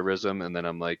fucking agorism, and then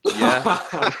I'm like, yeah.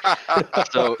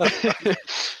 So,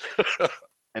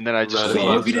 and then I just I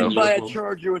hope you didn't buy a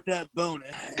charger with that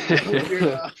bonus. I hope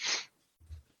you're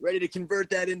ready to convert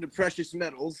that into precious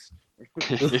metals.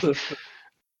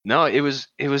 No, it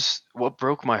was what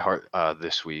broke my heart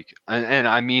this week, and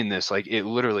I mean this, like it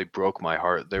literally broke my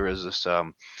heart. There was this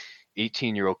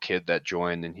 18-year-old kid that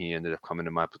joined, and he ended up coming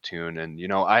to my platoon, and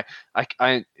I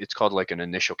it's called like an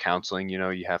initial counseling.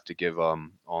 You have to give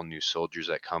all new soldiers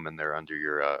that come in there under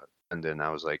your and then I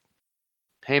was like,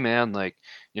 hey man, like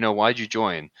why'd you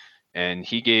join? And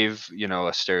he gave a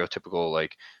stereotypical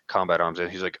like combat arms,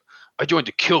 and he's like, I joined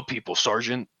to kill people,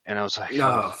 Sergeant. And I was like,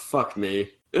 oh fuck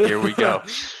me. Here we go.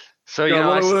 So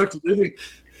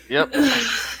yep.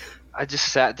 I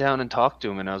just sat down and talked to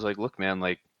him, and I was like, look man,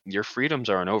 like your freedoms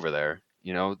aren't over there.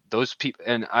 Those people,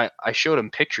 and I showed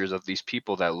him pictures of these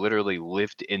people that literally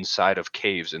lived inside of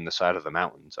caves in the side of the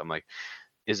mountains. I'm like,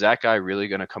 is that guy really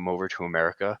going to come over to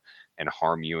America and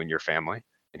harm you and your family?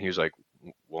 And he was like,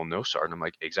 well, no, Sergeant. I'm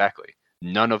like, exactly.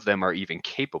 None of them are even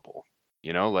capable.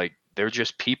 Like they're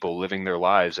just people living their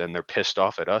lives, and they're pissed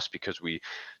off at us because we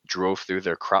drove through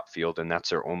their crop field and that's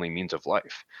their only means of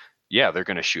life. Yeah, they're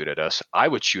going to shoot at us. I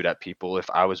would shoot at people if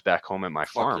I was back home at my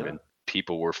farm and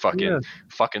people were fucking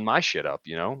my shit up,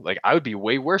 Like I would be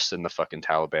way worse than the fucking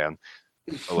Taliban,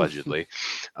 allegedly.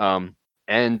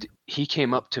 And he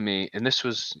came up to me, and this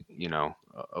was,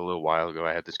 a little while ago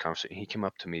I had this conversation. He came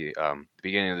up to me the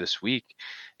beginning of this week,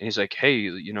 and he's like, hey,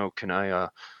 can I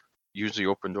use the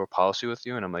open door policy with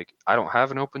you? And I'm like, I don't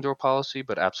have an open door policy,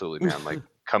 but absolutely, man, like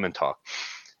come and talk.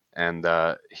 And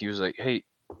he was like, hey,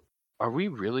 are we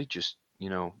really just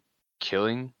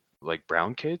killing like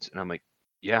brown kids? And I'm like,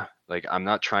 yeah, like I'm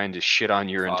not trying to shit on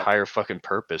your entire fucking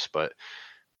purpose, but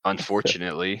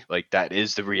unfortunately like that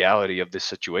is the reality of this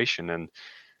situation. And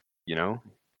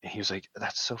he was like,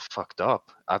 that's so fucked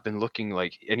up. I've been looking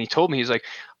like, and he told me, he's like,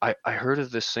 I heard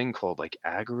of this thing called like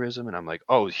agorism, and I'm like,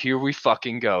 oh, here we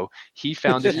fucking go. He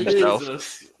found it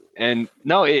himself. And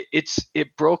no,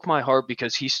 it broke my heart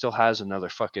because he still has another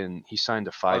he signed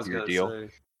a 5-year deal.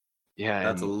 Yeah,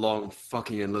 that's a long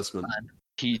fucking enlistment.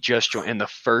 He just joined, and the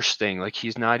first thing, like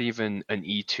he's not even an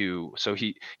E2, so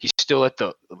he's still at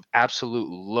the absolute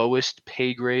lowest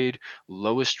pay grade,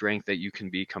 lowest rank that you can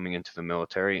be coming into the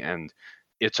military, and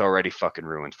it's already fucking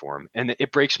ruined for him. And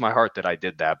it breaks my heart that I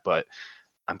did that, but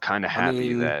I'm kind of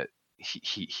happy that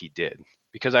he did,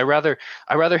 because I rather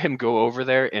him go over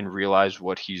there and realize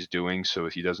what he's doing, so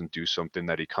he doesn't do something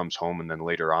that he comes home and then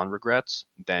later on regrets,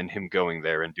 than him going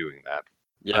there and doing that.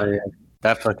 Yeah,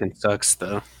 that fucking sucks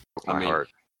though. Heart.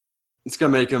 It's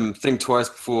gonna make him think twice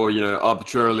before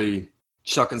arbitrarily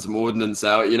chucking some ordnance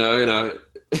out, in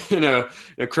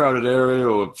a crowded area,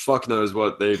 or fuck knows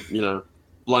what they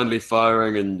blindly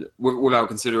firing and without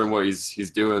considering what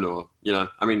he's doing, or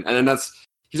I mean, and then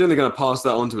he's only gonna pass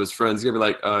that on to his friends. He's gonna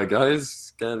be like,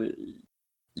 guys,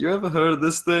 you ever heard of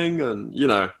this thing?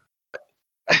 And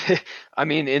I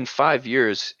mean, in 5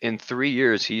 years, in 3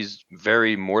 years, he's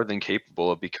very more than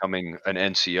capable of becoming an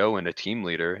NCO and a team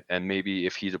leader. And maybe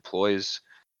if he deploys,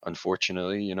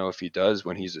 unfortunately, if he does,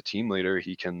 when he's a team leader,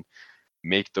 he can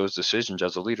make those decisions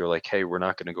as a leader. Like, hey, we're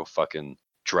not going to go fucking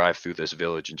drive through this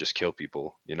village and just kill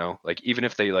people, Like, even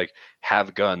if they like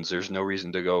have guns, there's no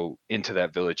reason to go into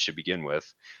that village to begin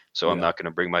with. So I'm not going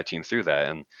to bring my team through that.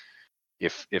 And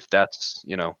if that's,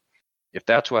 if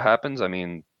that's what happens, I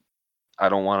mean, I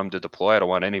don't want him to deploy. I don't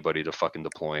want anybody to fucking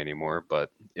deploy anymore.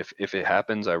 But if it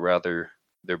happens, I'd rather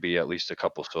there be at least a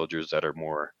couple soldiers that are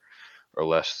more or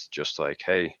less just like,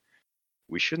 hey,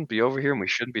 we shouldn't be over here and we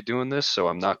shouldn't be doing this, so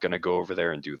I'm not going to go over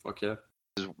there and do that. Okay.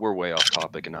 We're way off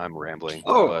topic and I'm rambling.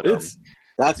 Oh, but,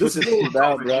 that's what it's all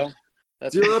about, bro.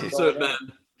 That's your episode, man.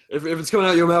 If it's coming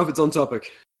out of your mouth, it's on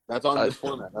topic. That's on this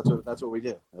format. That's what we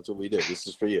do. That's what we do. This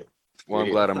is for you. Well, I'm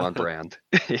glad I'm on brand.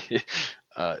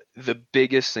 The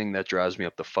biggest thing that drives me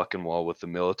up the fucking wall with the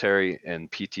military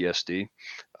and PTSD,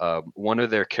 one of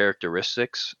their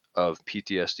characteristics of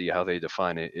PTSD, how they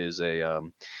define it, is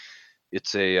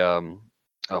it's a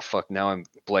oh fuck, now I'm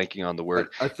blanking on the word.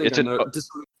 I think It's I know.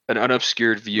 an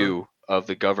unobscured view of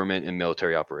the government and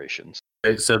military operations.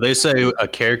 So they say a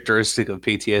characteristic of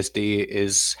PTSD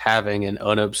is having an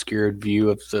unobscured view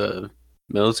of the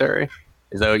military.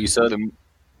 Is that what you said?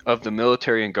 Of the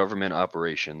military and government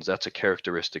operations. That's a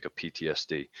characteristic of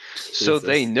PTSD. So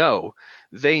they know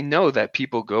that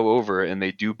people go over and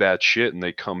they do bad shit and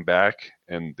they come back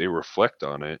and they reflect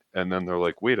on it and then they're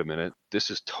like, wait a minute,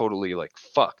 this is totally like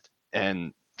fucked.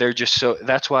 And they're just so,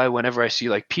 that's why whenever I see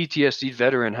like PTSD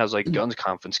veteran has like guns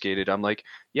confiscated, I'm like,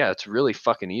 yeah, it's really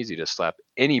fucking easy to slap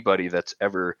anybody that's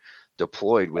ever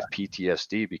deployed with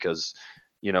PTSD, because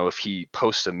if he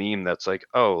posts a meme that's like,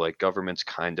 oh, like government's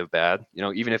kind of bad,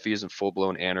 even if he isn't full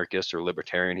blown anarchist or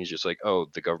libertarian, he's just like, oh,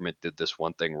 the government did this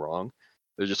one thing wrong.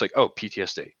 They're just like, oh,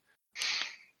 PTSD.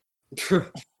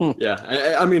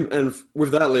 Yeah, I mean, and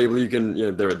with that label, you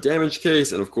can, they're a damage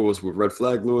case, and of course, with red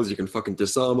flag laws, you can fucking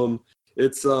disarm them.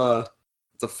 It's a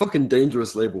fucking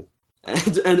dangerous label,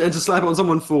 and to slap on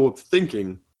someone for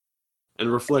thinking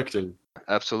and reflecting.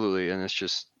 Absolutely, and it's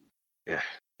just, yeah,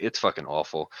 it's fucking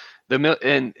awful.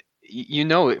 And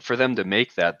for them to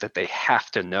make that they have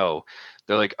to know,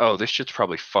 they're like, oh, this shit's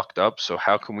probably fucked up, so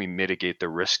how can we mitigate the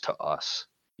risk to us?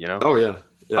 Oh yeah.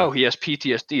 Oh, he has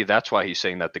PTSD. That's why he's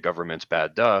saying that the government's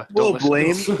bad. Duh. We'll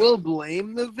blame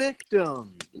the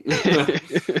victim.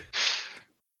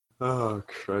 Oh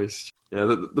Christ. Yeah,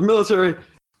 the military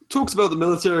talks about the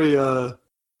military.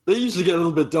 They usually get a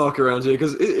little bit dark around here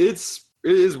because it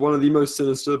is one of the most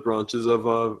sinister branches of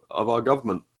our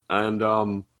government,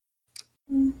 and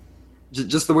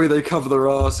just the way they cover their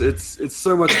ass, it's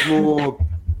so much more.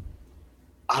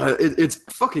 It's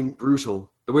fucking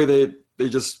brutal the way they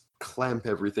just clamp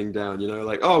everything down,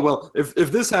 like, oh well, if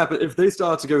this happens, if they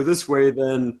start to go this way,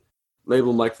 then label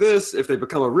them like this. If they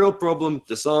become a real problem,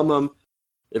 disarm them.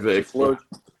 If it's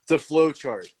a flow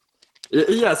chart.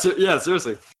 Yeah,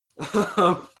 seriously.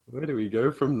 Where do we go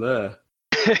from there?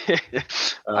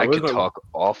 I could talk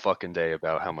all fucking day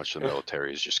about how much the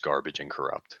military is just garbage and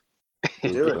corrupt.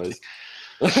 Do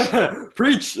it.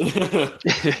 Preach.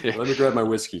 Let me grab my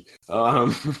whiskey.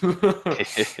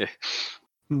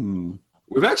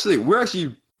 We're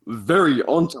actually very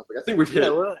on topic. I think we've hit.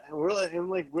 Yeah,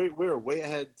 we're way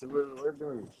ahead. We're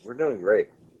doing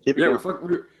great.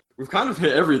 We've kind of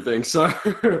hit everything. So,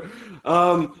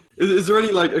 is there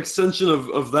any like extension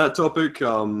of that topic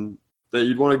that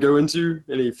you'd want to go into?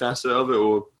 Any facet of it,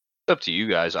 or? It's up to you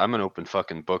guys. I'm an open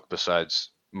fucking book. Besides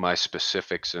my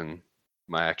specifics and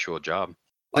my actual job.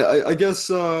 I guess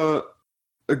a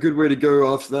good way to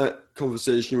go after that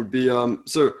conversation would be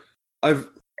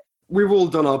we've all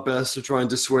done our best to try and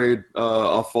dissuade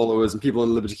our followers and people in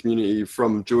the liberty community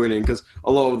from joining, because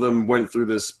a lot of them went through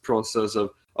this process of,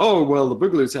 oh, well, the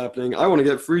Boogaloo's happening. I want to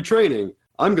get free training.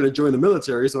 I'm going to join the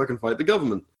military so I can fight the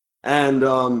government. And,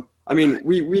 I mean,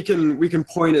 we can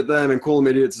point at them and call them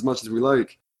idiots as much as we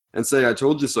like and say, I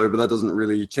told you so, but that doesn't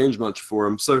really change much for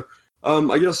them. So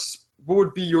I guess what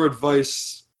would be your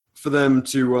advice for them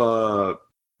to,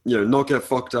 not get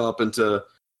fucked up and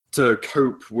to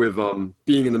cope with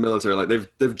being in the military? Like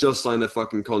they've just signed their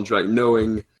fucking contract,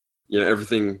 knowing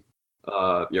everything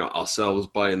ourselves,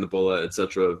 buying the bullet,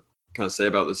 etc. kind of say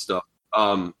about this stuff.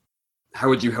 How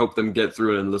would you help them get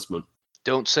through an enlistment?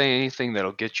 Don't say anything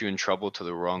that'll get you in trouble to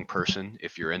the wrong person.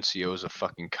 If your NCO is a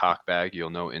fucking cockbag,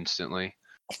 you'll know instantly.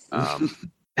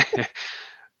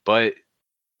 But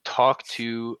talk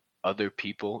to other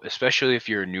people, especially if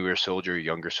you're a newer soldier,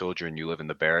 younger soldier, and you live in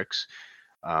the barracks.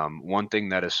 One thing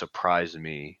that has surprised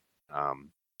me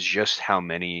is just how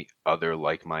many other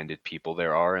like-minded people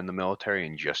there are in the military,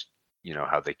 and just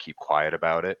how they keep quiet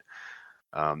about it.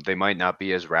 They might not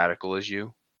be as radical as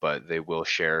you, but they will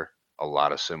share a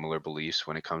lot of similar beliefs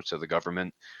when it comes to the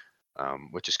government,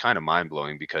 which is kind of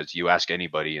mind-blowing, because you ask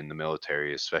anybody in the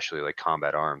military, especially like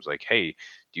combat arms, like, hey,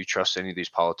 do you trust any of these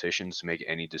politicians to make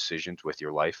any decisions with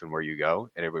your life and where you go?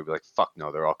 And everybody will be like, fuck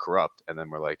no, they're all corrupt. And then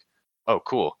we're like, oh,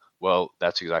 cool. Well,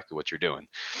 that's exactly what you're doing.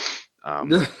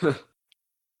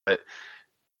 But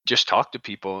just talk to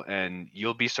people, and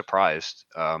you'll be surprised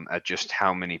at just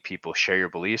how many people share your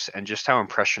beliefs, and just how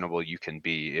impressionable you can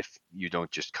be if you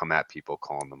don't just come at people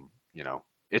calling them,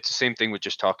 It's the same thing with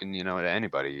just talking, to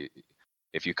anybody.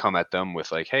 If you come at them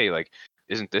with like, hey, like,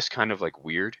 isn't this kind of like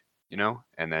weird,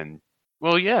 And then,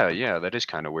 well, yeah, that is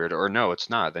kind of weird. Or no, it's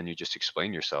not. Then you just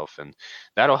explain yourself, and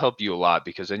that'll help you a lot,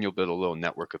 because then you'll build a little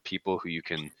network of people who you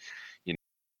can,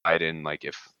 in like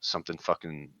if something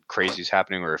fucking crazy is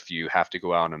happening, or if you have to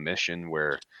go out on a mission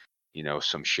where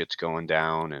some shit's going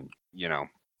down, and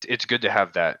it's good to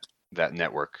have that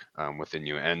network within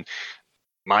you. And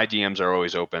my DMs are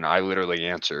always open. I literally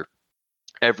answer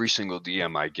every single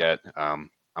DM I get.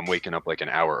 I'm waking up like an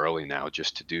hour early now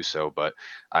just to do so, but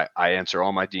I answer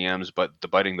all my DMs. But the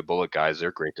Biting the Bullet guys,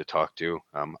 they're great to talk to.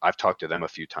 I've talked to them a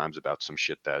few times about some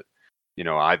shit that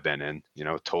I've been in,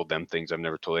 told them things I've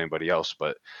never told anybody else.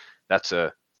 But that's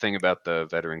a thing about the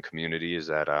veteran community, is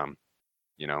that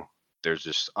there's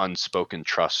just unspoken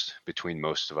trust between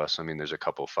most of us. I mean, there's a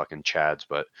couple fucking Chads,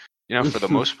 but for the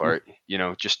most part,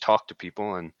 just talk to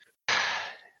people and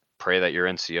pray that your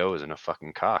NCO isn't a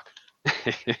fucking cock.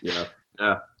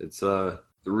 Yeah, it's the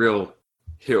real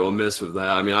hit or miss with that.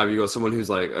 I mean, either you got someone who's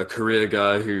like a career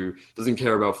guy who doesn't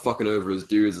care about fucking over his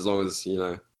dudes as long as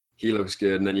he looks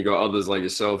good, and then you got others like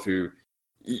yourself who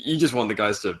you just want the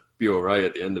guys to be all right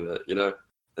at the end of it.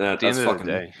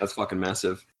 That's fucking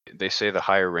massive. They say the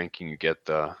higher ranking you get,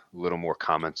 the little more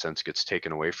common sense gets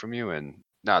taken away from you. And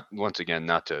not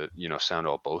to sound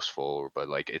all boastful, but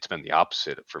like it's been the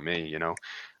opposite for me.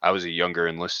 I was a younger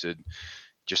enlisted,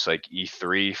 just like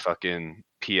E3 fucking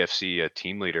PFC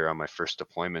team leader on my first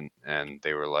deployment, and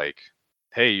they were like,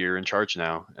 hey, you're in charge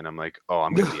now. And I'm like, oh,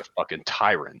 I'm gonna be a fucking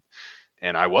tyrant.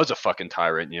 And I was a fucking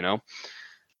tyrant,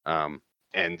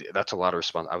 and that's a lot of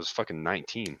response. I was fucking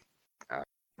 19.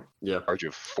 In charge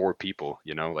of 4 people,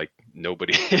 like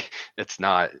nobody. It's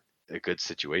not a good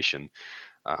situation.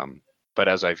 But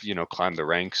as I've climbed the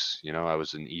ranks, I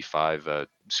was an E5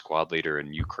 squad leader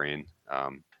in Ukraine,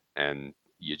 and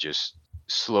you just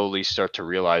slowly start to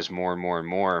realize more and more and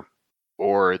more,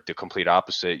 or the complete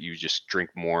opposite, you just drink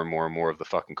more and more and more of the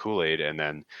fucking Kool-Aid, and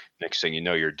then next thing you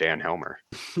know, you're Dan Helmer.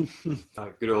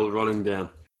 Good old running Dan.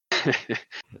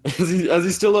 Has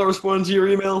he still not responded to your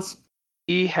emails?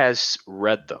 He has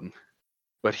read them,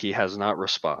 but he has not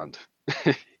responded.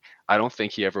 I don't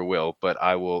think he ever will, but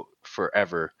I will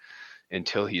forever,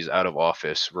 until he's out of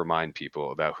office, remind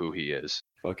people about who he is.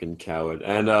 Fucking coward.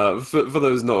 And for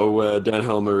those not aware, Dan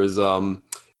Helmer is the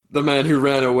man who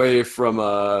ran away from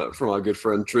our good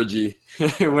friend Trigi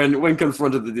when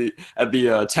confronted at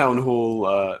the town hall.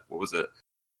 What was it?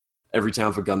 Every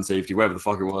Town for Gun Safety, wherever the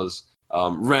fuck it was.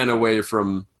 Ran away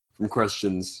from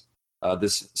questions.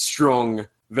 This strong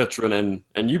veteran,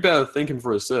 and you better thank him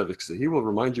for his service, because he will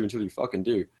remind you until you fucking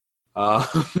do.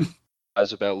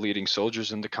 As about leading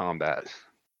soldiers into combat.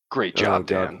 Great job,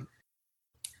 Dan.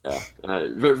 Yeah,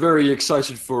 very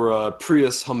excited for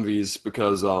Prius Humvees,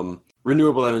 because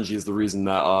renewable energy is the reason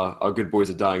that our good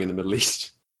boys are dying in the Middle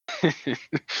East.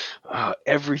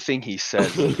 Everything he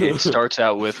says, it starts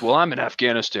out with, well, I'm an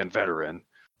Afghanistan veteran.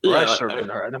 I served in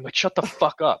her. And I'm like, shut the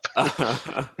fuck up.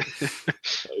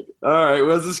 All right,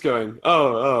 where's this going?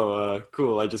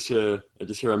 Cool. I just hear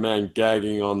a man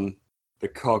gagging on the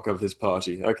cock of his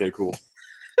party. Okay, cool.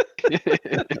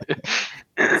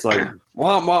 It's like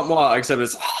wah, except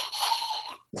it's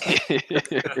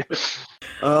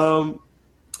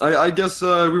I guess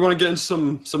we want to get into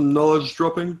some knowledge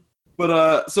dropping.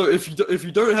 But so if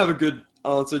you don't have a good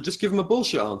answer, just give him a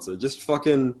bullshit answer. Just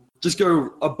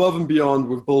go above and beyond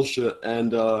with bullshit,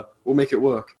 and we'll make it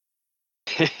work.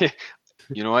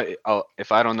 You know what?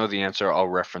 If I don't know the answer, I'll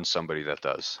reference somebody that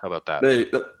does. How about that?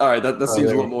 All right, that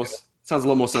seems a lot more. Sounds a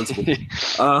lot more sensible.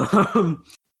 All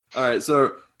right,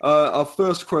 so our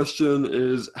first question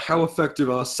is, how effective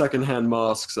are secondhand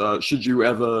masks? Should you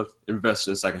ever invest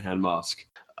in a secondhand mask?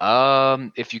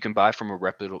 If you can buy from a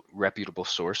reputable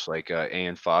source like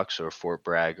A.N. Fox or Fort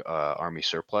Bragg Army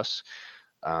Surplus,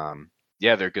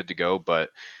 yeah, they're good to go, but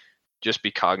just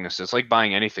be cognizant. It's like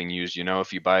buying anything used.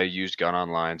 If you buy a used gun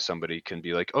online, somebody can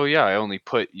be like, oh yeah, I only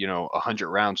put 100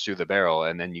 rounds through the barrel,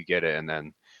 and then you get it, and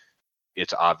then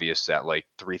it's obvious that like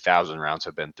 3,000 rounds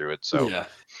have been through it. So yeah,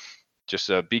 just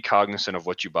be cognizant of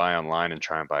what you buy online and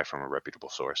try and buy from a reputable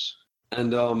source.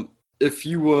 And if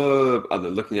you were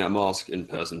looking at a mask in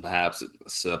person, perhaps a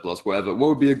surplus, whatever, what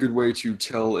would be a good way to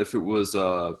tell if it was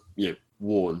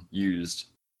worn, used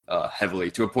heavily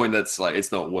to a point that's like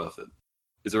it's not worth it?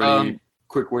 Is there any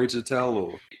quick way to tell?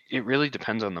 Or it really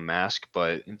depends on the mask,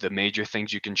 but the major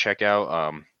things you can check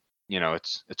out,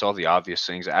 it's all the obvious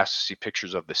things. Ask to see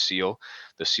pictures of the seal.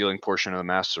 The sealing portion of the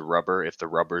mask, the rubber. If the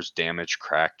rubber's damaged,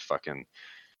 cracked, fucking,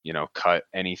 cut,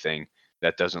 anything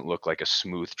that doesn't look like a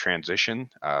smooth transition,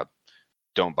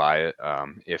 don't buy it.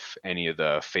 If any of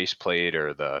the faceplate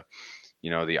or the,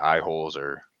 the eye holes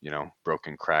are,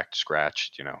 broken, cracked,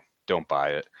 scratched, don't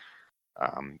buy it.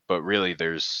 But really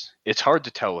it's hard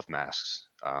to tell with masks,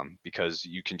 because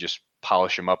you can just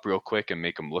polish them up real quick and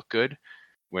make them look good,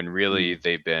 when really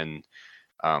they've been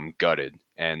gutted,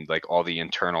 and like all the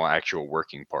internal actual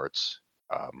working parts,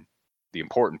 the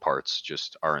important parts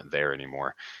just aren't there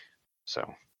anymore.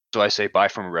 So I say buy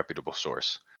from a reputable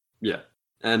source. Yeah.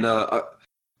 And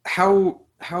how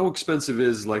expensive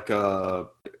is like a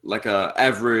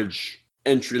average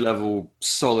entry level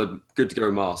solid good to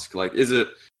go mask? Like is it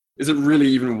really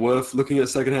even worth looking at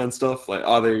secondhand stuff? Like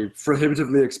are they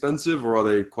prohibitively expensive or are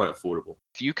they quite affordable?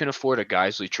 If you can afford a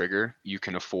Geisley trigger, you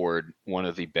can afford one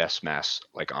of the best masks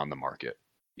like on the market.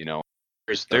 You know,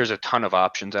 there's a ton of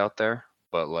options out there,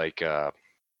 but like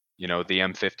you know, the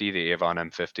M50, the Avon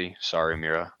M50. Sorry,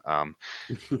 Mira.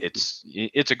 It's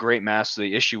a great mask.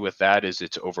 The issue with that is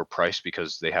it's overpriced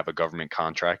because they have a government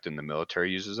contract and the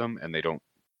military uses them, and they don't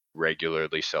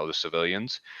regularly sell to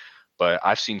civilians. But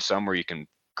I've seen some where you can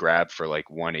grab for like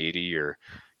 180 or,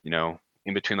 you know,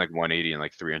 in between like 180 and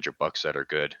like $300 that are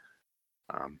good.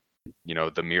 You know,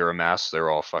 the Mira masks, they're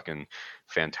all fucking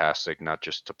fantastic, not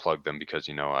just to plug them because,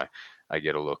 you know, I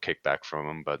get a little kickback from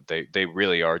them, but they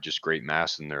really are just great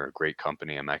masks and they're a great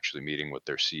company. I'm actually meeting with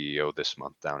their CEO this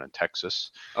month down in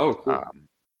Texas. Oh, cool.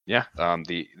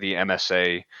 The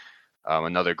MSA,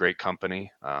 another great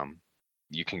company.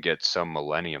 You can get some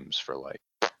Millenniums for like,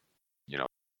 you know,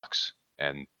 bucks,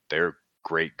 and they're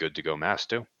great, good to go masks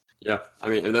too. Yeah, I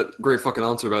mean, and that great fucking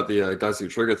answer about the Geisley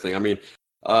trigger thing. I mean,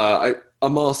 a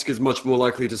mask is much more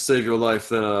likely to save your life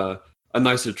than a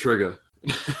nicer trigger.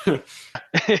 For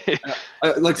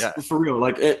real,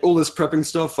 like all this prepping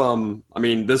stuff. I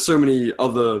mean, there's so many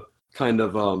other kind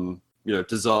of you know,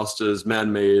 disasters,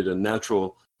 man-made and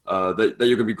natural, that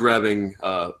you're gonna be grabbing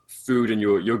food in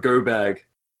your go bag,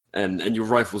 and your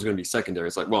rifle's gonna be secondary.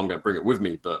 It's like, well, I'm gonna bring it with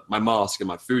me, but my mask and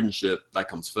my food and shit, that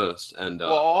comes first. And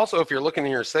well, also if you're looking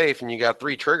in your safe and you got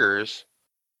 3 triggers,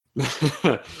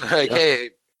 like,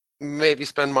 hey, maybe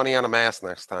spend money on a mask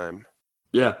next time.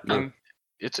 Yeah.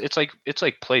 It's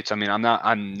like plates. I mean, I'm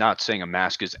not saying a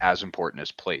mask is as important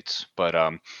as plates, but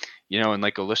you know, in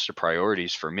like a list of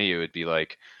priorities for me, it would be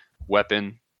like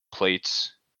weapon,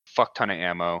 plates, fuck ton of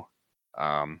ammo,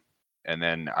 and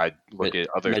then I'd look at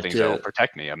other things that will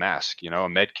protect me. A mask, you know, a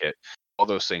med kit, all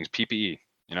those things, PPE.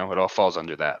 You know, it all falls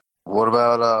under that. What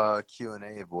about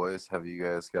Q&A, boys? Have you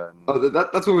guys gotten? Oh,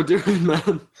 that's what we're doing,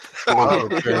 man. We're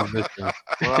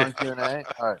on Q&A.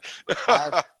 All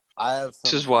right. I have some...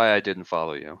 This is why I didn't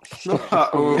follow you. Damn.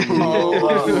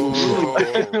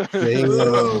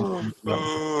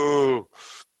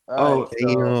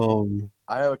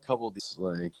 I have a couple of these,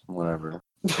 like, whatever.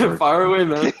 Fire away,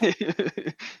 man.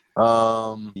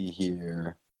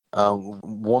 Here.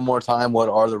 One more time, what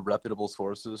are the reputable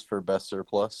sources for best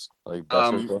surplus? Like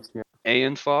best surplus? Yeah.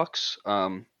 Aon Fox.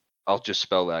 I'll just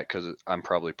spell that because I'm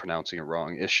probably pronouncing it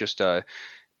wrong. It's just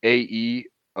AEONFAWKS.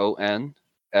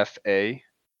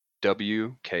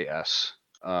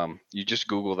 You just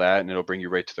Google that and it'll bring you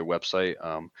right to their website.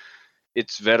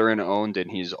 It's veteran owned and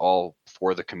he's all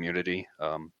for the community.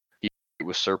 He's great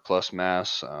with surplus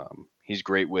mass. He's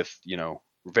great with, you know,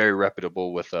 very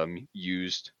reputable with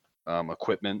used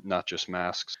equipment, not just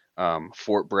masks.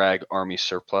 Fort Bragg Army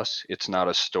Surplus. It's not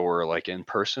a store like in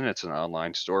person. It's an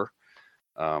online store.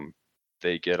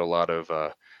 They get a lot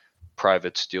of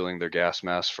privates stealing their gas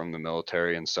masks from the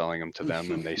military and selling them to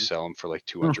them, and they sell them for like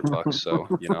 $200. So,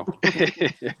 you know.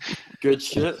 Good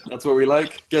shit. That's what we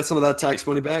like. Get some of that tax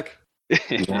money back.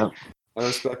 Yeah. I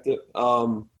respect it.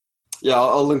 Yeah,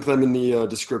 I'll link them in the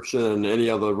description and any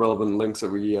other relevant links that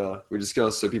we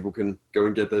discussed so people can go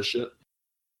and get their shit.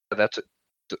 That's it.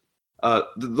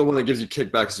 The one that gives you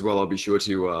kickbacks as well, I'll be sure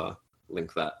to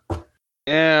link that.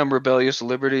 Yeah, I'm Rebellious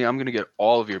Liberty. I'm going to get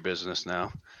all of your business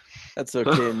now. That's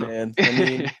okay, man. I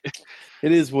mean,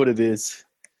 it is what it is.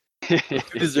 You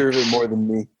deserve it more than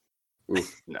me.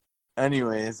 No.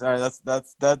 Anyways, all right,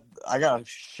 that's that. I got a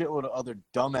shitload of other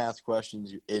dumbass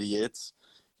questions, you idiots.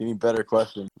 Give me better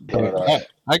questions. But,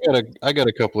 I got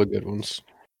a couple of good ones.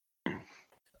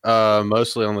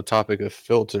 Mostly on the topic of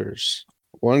filters.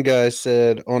 One guy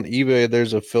said on eBay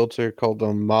there's a filter called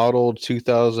the Model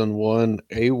 2001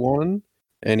 A1,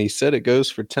 and he said it goes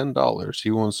for $10.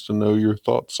 He wants to know your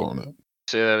thoughts on it.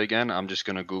 Say that again. I'm just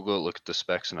going to Google it, look at the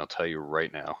specs, and I'll tell you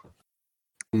right now.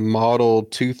 Model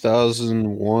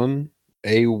 2001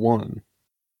 A1.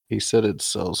 He said it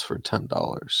sells for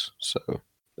 $10. So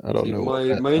I don't know.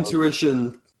 My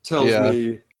intuition tells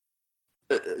me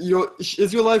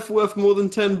is your life worth more than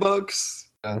 $10?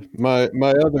 My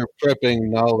other prepping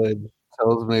knowledge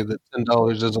tells me that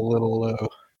 $10 is a little low.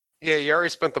 Yeah, you already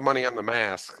spent the money on the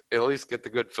mask. At least get the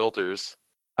good filters.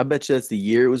 I bet you that's the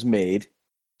year it was made,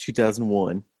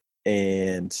 2001,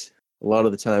 and a lot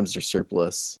of the times they're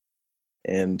surplus.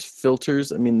 And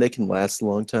filters, I mean, they can last a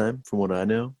long time, from what I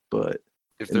know, but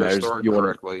If It they're matters. stored You wanna-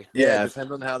 correctly. Yeah, Yeah, it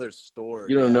depends on how they're stored.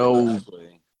 you don't Yeah, know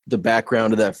exactly. the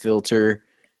background of that filter,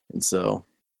 and so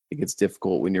it gets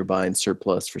difficult when you're buying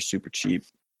surplus for super cheap.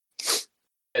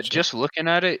 Just looking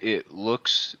at it, it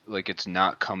looks like it's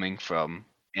not coming from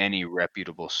any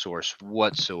reputable source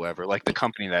whatsoever. Like the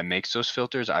company that makes those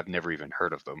filters, I've never even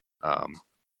heard of them.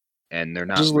 And they're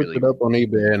not Just looked really. it up on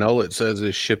eBay, and all it says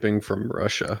is shipping from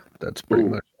Russia. That's pretty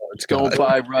much all it's got. Don't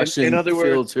buy Russian In other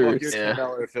words, fuck filters. your Yeah.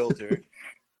 $10 filter.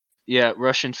 Yeah,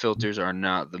 Russian filters are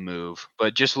not the move.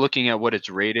 But just looking at what it's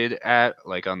rated at,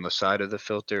 like on the side of the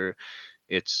filter,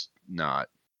 it's not.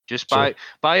 Just buy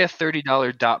a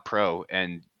 $30 Dot Pro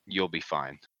and you'll be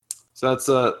fine. So that's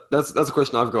a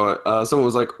question I've got. Someone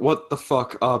was like, "What the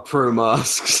fuck are pro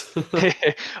masks?"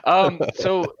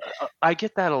 So I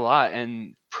get that a lot,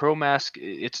 and Pro Mask,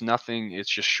 it's nothing. It's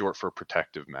just short for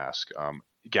protective mask.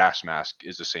 Gas mask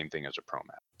is the same thing as a Pro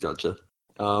Mask. Gotcha.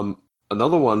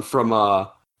 Another one from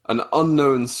an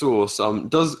unknown source.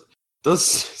 Does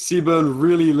CBRN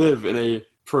really live in a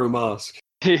pro mask?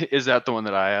 Is that the one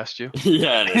that I asked you?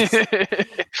 Yeah, it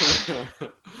is.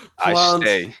 I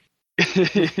stay.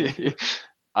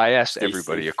 I asked Stay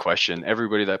everybody safe. a question.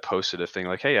 Everybody that posted a thing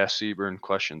like, "Hey, ask CBRN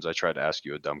questions." I tried to ask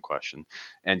you a dumb question,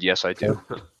 and yes, I do.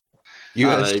 You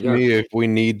there asked you go. me if we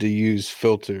need to use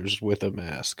filters with a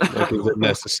mask. Like, is it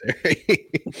necessary?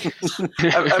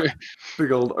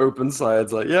 Big old open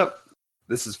sides. Like, yep,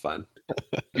 this is fine.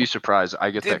 Be surprised.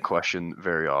 I get that question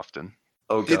very often.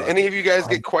 Oh, Did God. any of you guys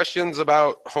get questions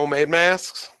about homemade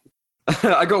masks?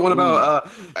 I got one about.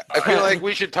 I feel like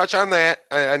we should touch on that.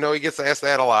 I know he gets asked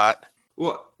that a lot.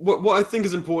 What I think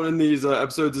is important in these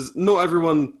episodes is not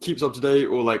everyone keeps up to date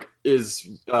or like is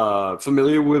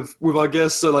familiar with our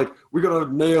guests. So like we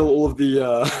gotta nail all of the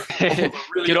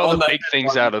really Get all the big unmet things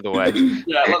ones. out of the way.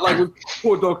 Yeah, like with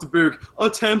poor Dr. Boog. Are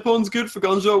tampons good for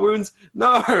gunshot wounds?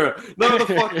 No, the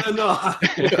fuck they're not.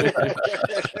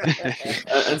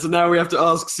 And so now we have to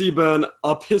ask CBRN,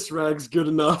 are piss rags good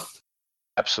enough?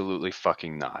 Absolutely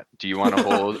fucking not. Do you want to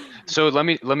hold? So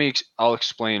I'll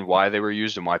explain why they were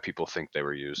used and why people think they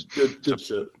were used. Good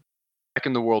shit. Back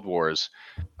in the World Wars,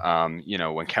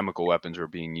 when chemical weapons were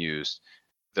being used,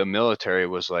 the military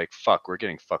was like, fuck, we're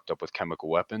getting fucked up with chemical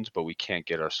weapons, but we can't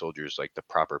get our soldiers like the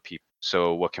proper people.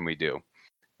 So what can we do?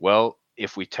 Well,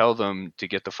 if we tell them to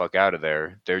get the fuck out of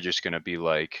there, they're just going to be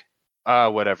like,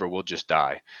 whatever, we'll just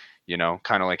die.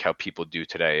 Kind of like how people do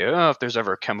today. If there's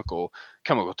ever a chemical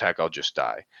attack, I'll just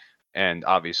die. And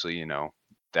obviously,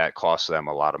 that costs them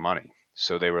a lot of money.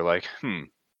 So they were like,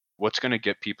 what's going to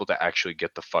get people to actually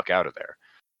get the fuck out of there?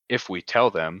 If we tell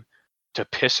them to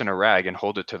piss in a rag and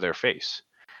hold it to their face.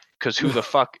 Because who the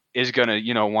fuck is going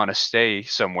to, want to stay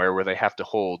somewhere where they have to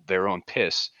hold their own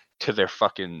piss to their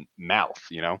fucking mouth,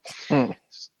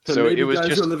 So it was guys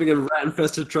just who are living in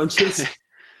rat-infested trenches.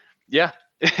 Yeah.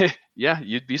 Yeah,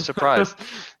 you'd be surprised.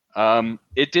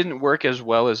 It didn't work as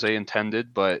well as they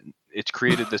intended, but it's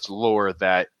created this lore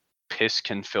that piss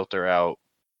can filter out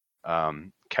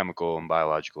chemical and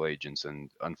biological agents, and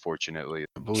unfortunately,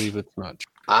 I believe it's not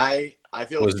true. I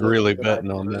feel Was really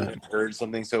betting on I've that. heard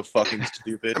something so fucking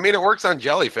stupid. I mean, it works on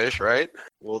jellyfish, right?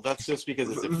 Well, that's just because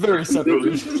it's a Very separate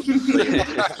reason.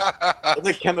 It's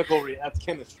a chemical that's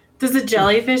chemistry. Does a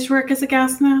jellyfish work as a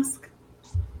gas mask?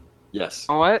 Yes.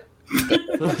 What? A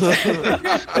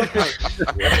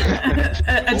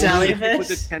Put jellyfish?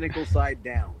 the tentacle side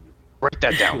down. Write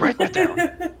that down.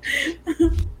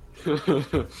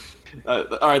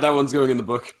 All right, that one's going in the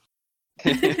book.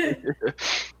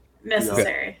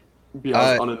 Necessary.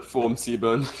 Beyond uninformed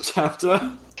CBRN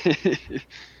chapter.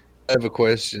 I have a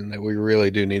question that we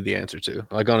really do need the answer to,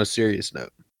 like on a serious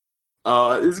note.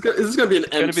 Is this going to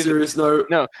be an serious note?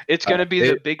 No, it's going to be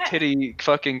the big titty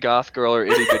fucking goth girl or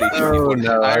itty bitty. Oh,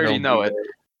 no, I I already don't know do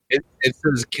it. It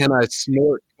says, "Can I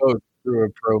snort coke through a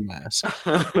pro mask?"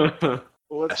 That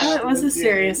was a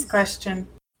serious question.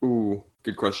 Ooh,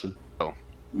 good question.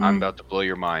 I'm about to blow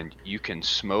your mind. You can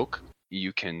smoke,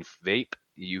 you can vape,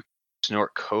 you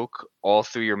snort coke all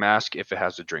through your mask if it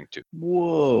has a drink tube.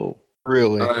 Whoa.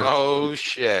 Really? Oh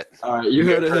shit! All right, you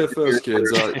heard it here first, kids.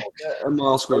 A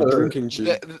mask with a drinking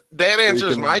tube. That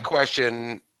answers my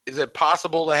question. Is it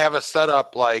possible to have a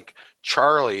setup like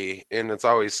Charlie in It's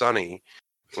Always Sunny,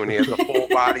 when he had the full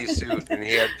body suit and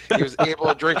he was able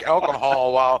to drink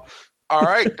alcohol while? All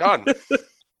right, done.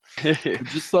 I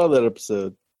just saw that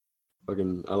episode.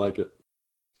 Fucking, I like it.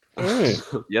 All right.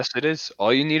 Yes, it is.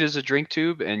 All you need is a drink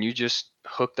tube, and you just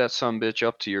hook that sumbitch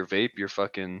up to your vape, your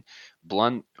fucking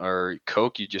blunt or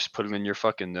coke. You just put it in your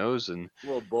fucking nose and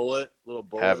Little bullet.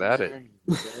 have at it.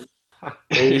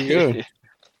 There you go.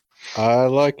 I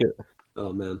like it.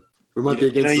 Oh man. We might be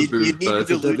against the boob, need but to it's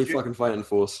a deadly dilute your- fucking fighting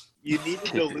force. You need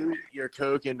to dilute your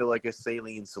Coke into like a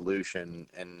saline solution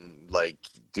and like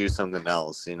do something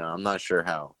else. I'm not sure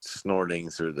how.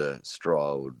 Snorting through the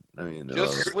straw would.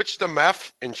 Just switch to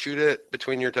meth and shoot it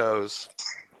between your toes.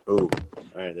 Oh, all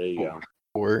right, there you go.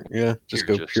 Or yeah, just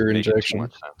You're go just pure making too injection.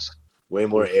 much sense. Way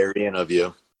more Aryan of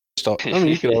you.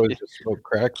 You could always just smoke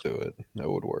crack through it. That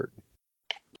would work.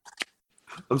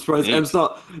 I'm surprised M's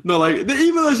not like the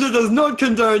evil shit does not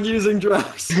condone using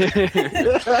drugs.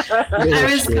 I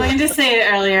was going to say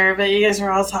it earlier, but you guys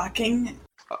were all talking.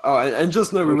 Oh, and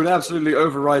just know we would absolutely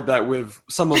override that with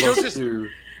some of us do.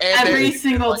 Every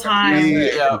single time.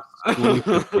 Yeah.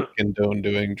 Condone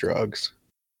doing drugs.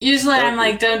 Usually I'm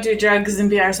like, don't do drugs, and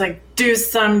BR's like, do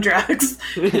some drugs.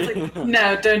 It's like,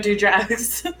 no, don't do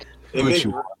drugs.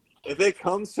 If it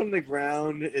comes from the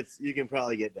ground, you can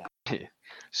probably get that.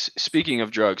 Speaking of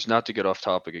drugs, not to get off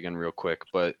topic again real quick,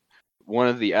 but one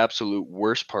of the absolute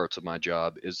worst parts of my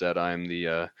job is that I'm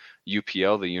the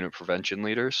UPL, the unit prevention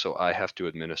leader, so I have to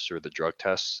administer the drug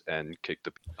tests and kick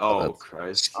the... Oh,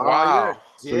 Christ. Wow.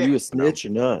 So you a snitch or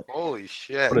not? Holy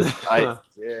shit.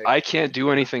 I can't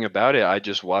do anything about it. I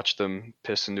just watch them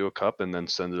piss into a cup and then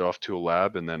send it off to a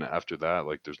lab, and then after that,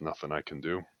 like, there's nothing I can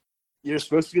do. You're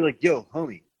supposed to be like, yo,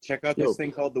 homie, check out this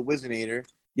thing called the Wizinator.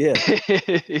 Yeah.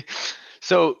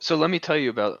 So let me tell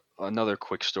you about another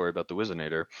quick story about the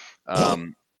Wizinator.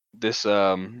 This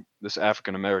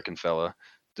African American fella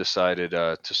decided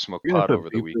to smoke pot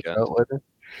over the weekend.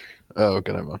 Oh,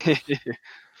 okay, never mind.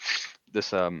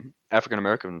 This African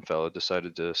American fella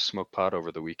decided to smoke pot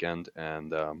over the weekend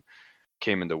and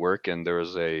came into work, and there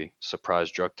was a surprise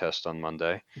drug test on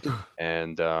Monday,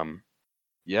 and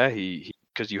he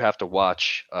because you have to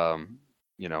watch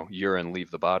urine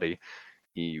leave the body.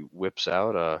 He whips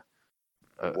out a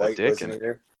dick,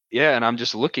 and yeah, and I'm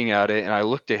just looking at it, and I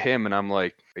looked at him, and I'm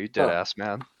like, "Are you dead ass,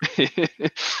 man?"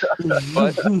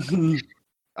 But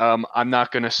I'm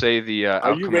not gonna say the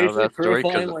outcome of that story.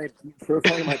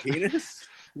 Profiling my penis?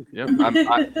 Yep,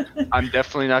 I'm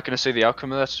definitely not gonna say the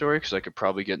outcome of that story because I could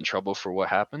probably get in trouble for what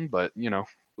happened. But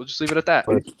we'll just leave it at that.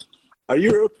 Are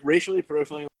you racially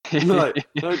profiling? No,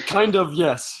 kind of,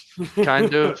 yes.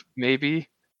 Kind of, maybe.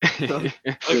 White.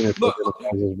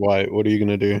 What are you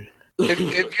gonna do? Have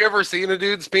you ever seen a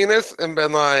dude's penis and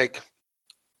been like,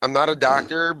 I'm not a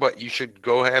doctor, but you should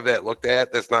go have that looked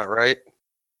at? That's not right.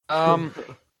 I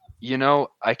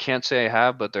can't say I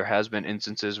have, but there has been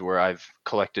instances where I've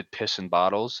collected piss in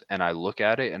bottles and I look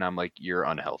at it and I'm like, you're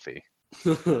unhealthy.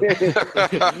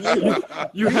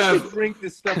 you have drink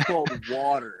this stuff called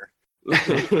water.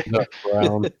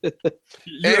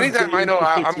 Anytime I know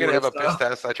I'm gonna have a piss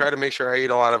test, I try to make sure I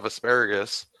eat a lot of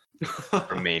asparagus.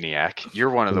 Maniac,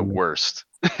 you're one of the worst.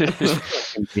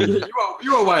 You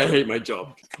are why I hate my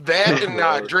job. That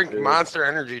and drink Monster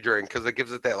Energy drink because it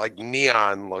gives it that like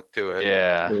neon look to it.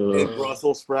 Yeah, and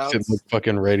Brussels sprouts. Should look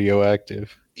fucking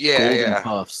radioactive. Yeah, Golden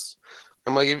puffs.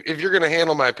 I'm like, if you're gonna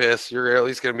handle my piss, you're at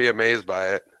least gonna be amazed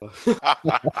by it.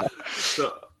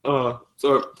 So I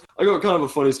got kind of a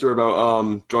funny story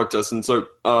about drug testing. So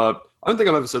I don't think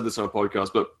I've ever said this on a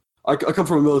podcast, but I come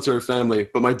from a military family.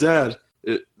 But my dad,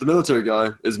 the military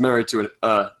guy, is married to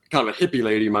kind of a hippie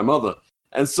lady, my mother,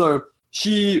 and so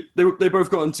they both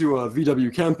got into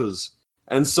VW campers.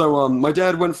 And so my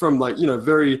dad went from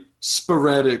very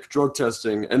sporadic drug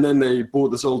testing, and then they bought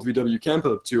this old VW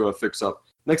camper to fix up.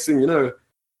 Next thing you know,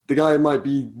 the guy might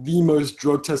be the most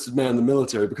drug-tested man in the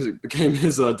military because it became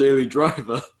his daily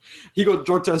driver. He got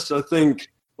drug tested, I think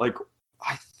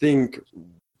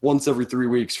once every 3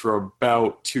 weeks for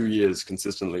about 2 years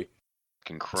consistently.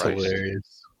 Fucking Christ.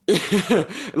 Hilarious.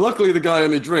 Luckily, the guy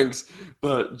only drinks,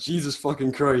 but Jesus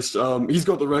fucking Christ, he's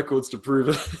got the records to prove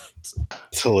it.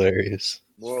 It's hilarious.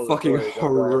 Fucking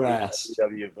harassed.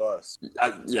 VW bus.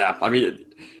 Yeah, I mean,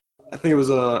 I think it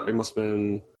was it must have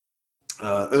been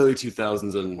early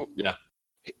 2000s, and yeah.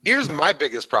 Here's my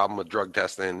biggest problem with drug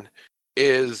testing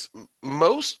is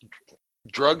most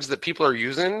drugs that people are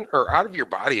using are out of your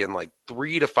body in like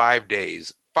 3 to 5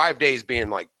 days. 5 days being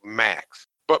like max.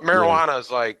 But marijuana is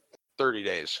like 30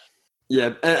 days.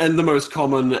 Yeah, and the most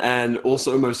common and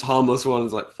also most harmless one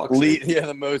is like fuck. Yeah,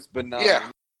 the most benign. Yeah.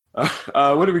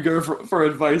 Where do we go for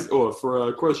advice or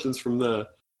for questions from there?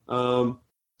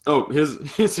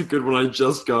 Here's a good one I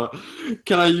just got.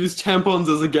 Can I use tampons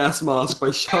as a gas mask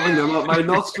by shoving them up my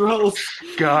nostrils?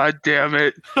 God damn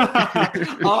it.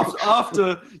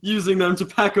 After using them to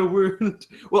pack a wound.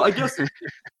 Well, I guess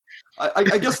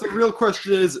the real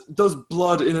question is, does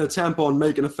blood in a tampon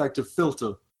make an effective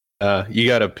filter? You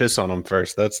gotta piss on them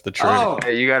first. That's the trick.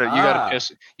 Hey, you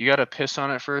gotta piss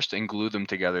on it first and glue them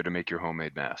together to make your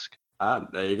homemade mask.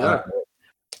 There you go.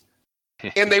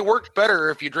 And they work better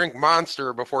if you drink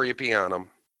Monster before you pee on them.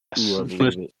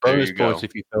 Bonus points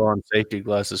if you throw on safety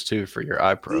glasses too for your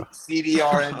eye pro.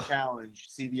 CBRN challenge.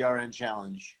 CBRN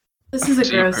challenge. This is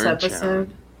a gross CBRN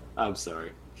episode. I'm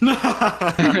sorry.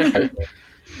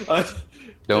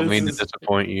 Don't mean to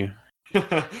disappoint you.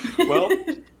 Well,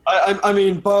 I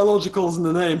mean, biological's in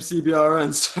the name,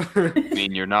 CBRN. So I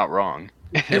mean, you're not wrong.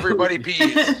 Everybody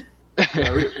pees.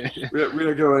 yeah, we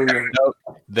are going.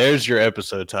 There's your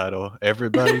episode title.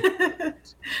 Everybody.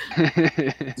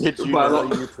 Did you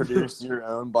know you produce your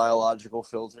own biological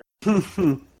filter?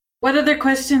 What other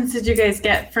questions did you guys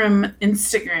get from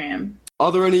Instagram?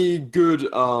 Are there any good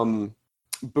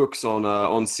books on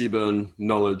CBRN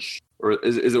knowledge, or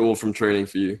is it all from training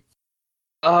for you?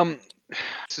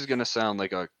 This is gonna sound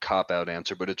like a cop-out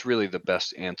answer, but it's really the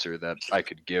best answer that I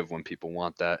could give when people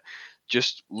want that.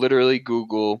 Just literally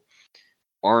Google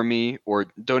Army, or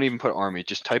don't even put Army,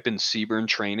 just type in CBRN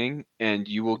training and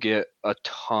you will get a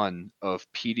ton of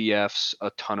PDFs, a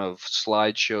ton of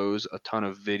slideshows, a ton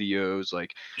of videos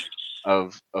like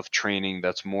of training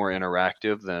that's more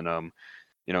interactive than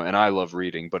and I love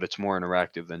reading, but it's more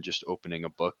interactive than just opening a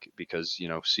book because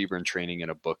CBRN training in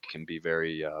a book can be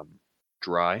very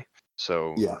dry.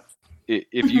 So yeah,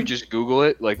 if you just Google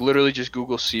it, like literally just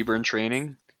Google CBRN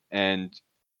training, and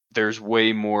there's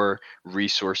way more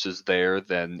resources there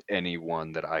than any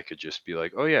one that I could just be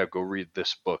like, oh yeah, go read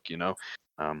this book,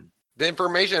 The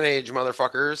information age,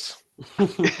 motherfuckers.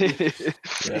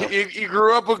 You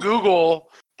grew up with Google,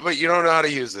 but you don't know how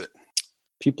to use it.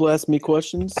 People ask me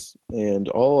questions, and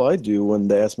all I do when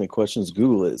they ask me questions is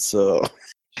Google it. So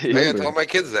I tell my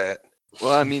kids that.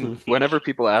 Well, I mean, whenever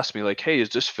people ask me like, hey, is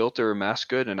this filter or mask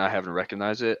good? And I haven't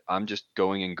recognized it, I'm just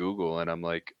going in Google and I'm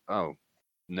like, oh,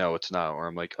 no, it's not. Or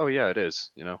I'm like, oh yeah, it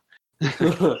is,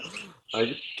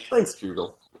 Thanks,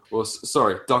 Google. Well,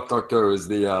 sorry, DuckDuckGo is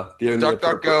the only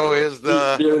DuckDuckGo is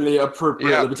the only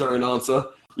appropriate libertarian answer.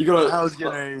 I was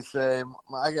gonna say,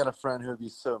 I got a friend who'd be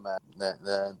so mad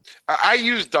that. I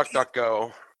use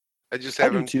DuckDuckGo. I just I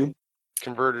do haven't too.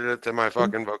 converted it to my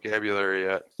fucking vocabulary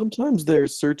yet. Sometimes their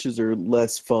searches are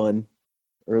less fun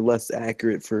or less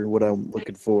accurate for what I'm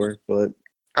looking for, but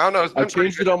I don't know. I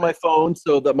changed it on my phone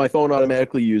so that my phone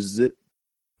automatically uses it.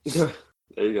 There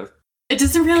you go. It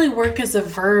doesn't really work as a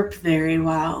verb very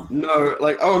well. No,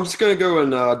 I'm just gonna go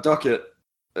and duck it.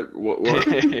 What?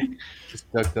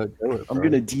 Just DuckDuckGo it. I'm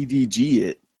gonna DDG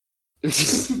it.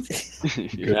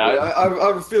 Yeah, I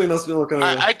have a feeling that's not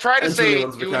gonna. I try to say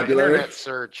anyone's do an vocabulary. internet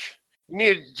search. You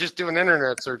need to just do an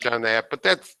internet search on that, but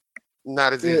that's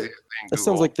not as easy as saying That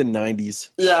sounds like the 90s.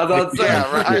 Yeah, that's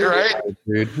right.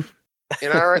 Dude.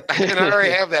 And I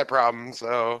already have that problem,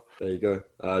 so there you go.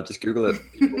 Just Google it.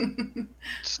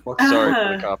 Sorry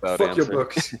for the cop-out Fuck answer. your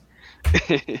books.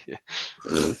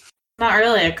 Not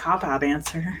really a cop-out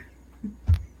answer.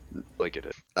 Like it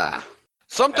is.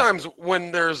 sometimes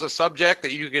when there's a subject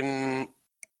that you can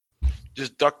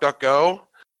just DuckDuckGo,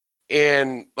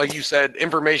 and like you said,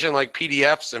 information like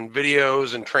PDFs and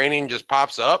videos and training just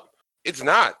pops up. It's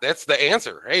not. That's the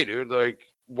answer. Hey, dude, like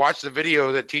watch the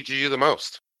video that teaches you the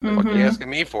most. What are you asking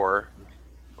me for?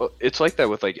 Well, it's like that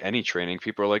with like any training.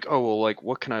 People are like, oh, well, like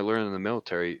what can I learn in the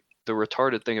military? The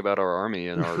retarded thing about our army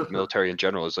and our military in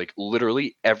general is like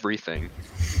literally everything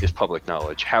is public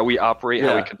knowledge. How we operate,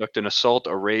 how we conduct an assault,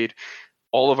 a raid,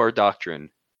 all of our doctrine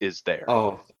is there.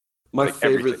 Oh, my like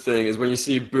favorite thing is when you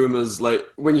see boomers, like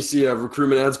when you see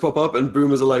recruitment ads pop up and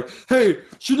boomers are like, hey,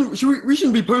 we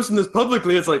shouldn't be posting this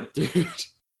publicly. It's like, dude,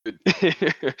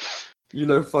 you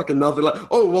know fucking nothing. Like,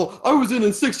 oh, well, I was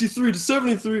in 63 to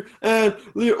 73 and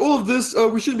all of this,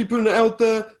 we shouldn't be putting it out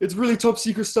there. It's really top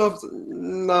secret stuff.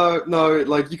 No,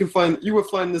 like you were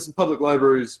finding this in public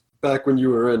libraries back when you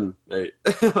were in, mate.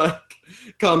 Like,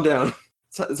 calm down.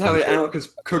 It's how the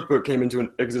Anarchist cookbook came into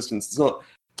existence. It's not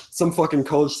some fucking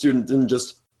college student didn't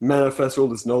just manifest all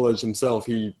this knowledge himself.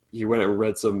 He went and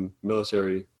read some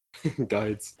military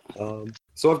guides.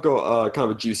 So I've got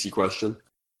kind of a juicy question.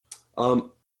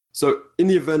 So in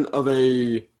the event of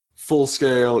a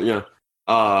full-scale,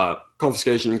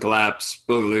 confiscation, collapse,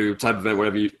 boogaloo type event,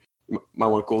 whatever you might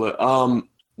want to call it,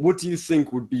 what do you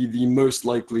think would be the most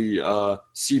likely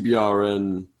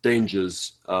CBRN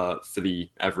dangers for the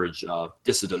average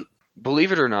dissident?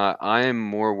 Believe it or not, I am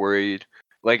more worried.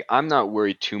 Like, I'm not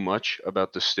worried too much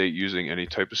about the state using any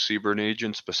type of CBRN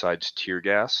agents besides tear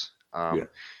gas.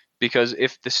 Because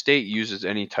if the state uses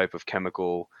any type of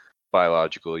chemical,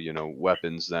 biological,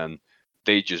 weapons, then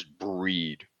they just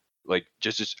breed, like,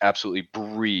 just absolutely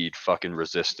breed fucking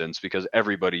resistance because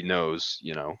everybody knows,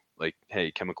 like, hey,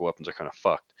 chemical weapons are kind of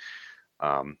fucked.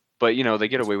 But they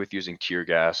get away with using tear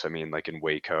gas. I mean, like in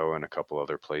Waco and a couple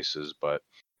other places. But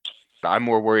I'm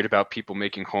more worried about people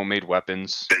making homemade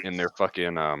weapons in their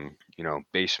fucking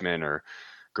basement or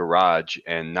garage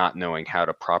and not knowing how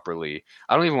to properly.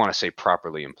 I don't even want to say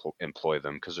properly employ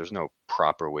them, because there's no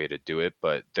proper way to do it,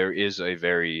 but there is a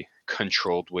very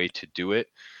controlled way to do it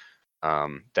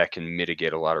that can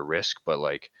mitigate a lot of risk. But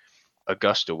like a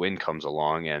gust of wind comes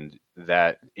along, and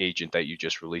that agent that you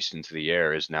just released into the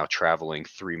air is now traveling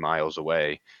 3 miles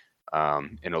away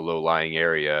in a low-lying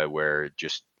area where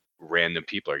just random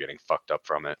people are getting fucked up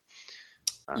from it.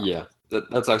 Yeah,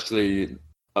 that's actually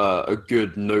a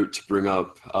good note to bring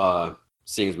up,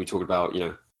 seeing as we talked about,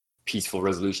 peaceful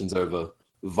resolutions over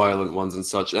violent ones and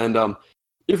such. And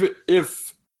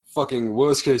if fucking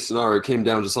worst case scenario came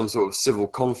down to some sort of civil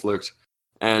conflict,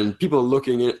 and people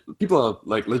are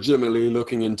like legitimately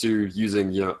looking into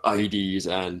using IEDs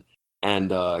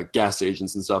and gas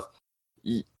agents and stuff,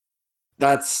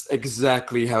 that's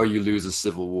exactly how you lose a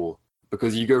civil war,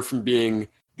 because you go from being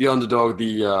the underdog,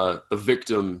 the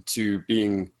victim, to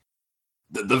being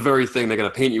the very thing they're going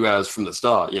to paint you as from the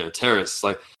start. Terrorists.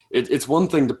 Like it's one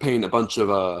thing to paint a bunch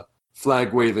of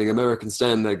flag-waving Americans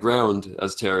standing their ground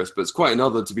as terrorists, but it's quite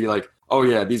another to be like, oh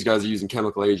yeah, these guys are using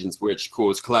chemical agents which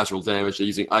cause collateral damage. They're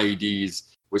using IEDs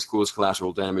which cause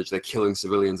collateral damage. They're killing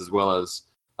civilians as well as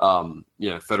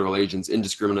federal agents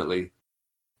indiscriminately.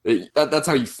 That's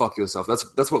how you fuck yourself.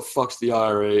 That's what fucks the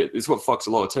IRA. It's what fucks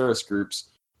a lot of terrorist groups.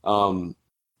 Going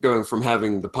from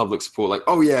having the public support, like,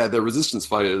 oh yeah, they're resistance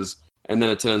fighters, and then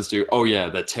it turns to, oh yeah,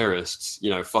 they're terrorists.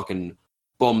 Fucking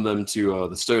bomb them to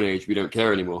the Stone Age. We don't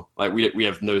care anymore. Like we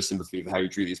have no sympathy for how you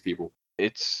treat these people.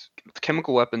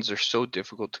 Chemical weapons are so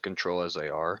difficult to control as they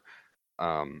are,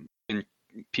 and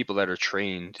people that are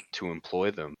trained to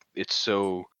employ them.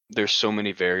 There's so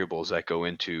many variables that go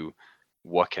into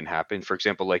what can happen. For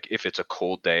example, like if it's a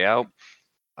cold day out,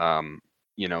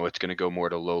 it's going to go more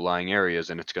to low-lying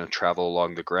areas, and it's going to travel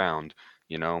along the ground.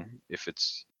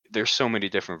 There's so many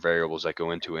different variables that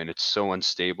go into it, and it's so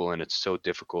unstable, and it's so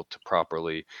difficult to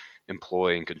properly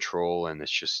employ and control, and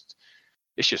it's just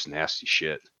nasty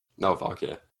shit. No, fuck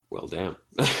yeah. Well, damn.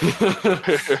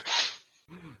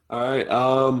 All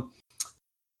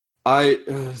right.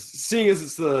 Seeing as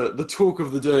it's the talk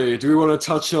of the day, do we want to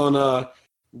touch on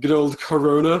good old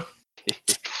Corona?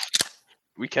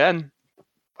 We can,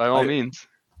 by all means.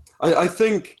 I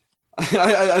think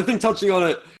touching on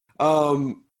it,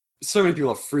 so many people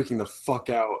are freaking the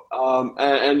fuck out.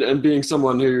 And being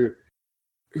someone who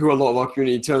a lot of our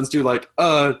community turns to, like,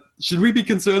 should we be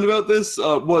concerned about this?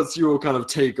 What's your kind of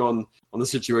take on the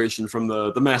situation, from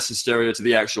the mass hysteria to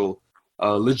the actual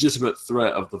legitimate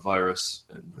threat of the virus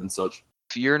and such?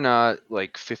 If you're not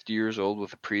like 50 years old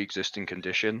with a pre-existing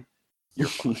condition, you're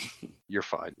fine. You're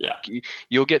fine. Yeah.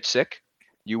 You'll get sick.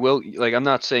 You will. Like, I'm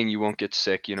not saying you won't get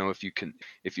sick, if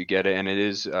you get it, and it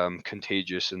is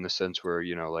contagious in the sense where,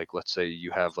 like, let's say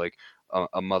you have like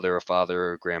a mother, a father,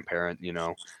 or a grandparent,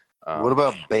 what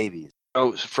about babies?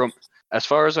 Oh, from as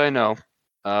far as I know,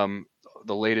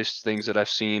 the latest things that I've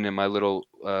seen in my little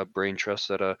brain trust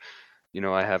that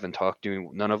I haven't talked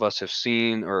to, none of us have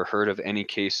seen or heard of any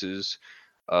cases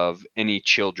of any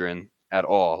children at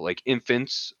all, like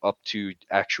infants up to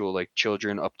actual like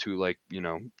children up to like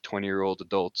 20-year-old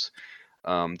adults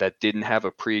that didn't have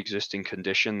a pre-existing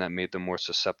condition that made them more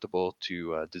susceptible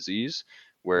to disease,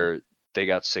 where they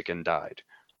got sick and died.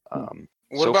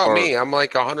 What about me? I'm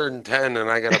like 110 and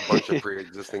I got a bunch of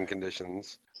pre-existing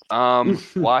conditions.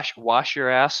 Wash your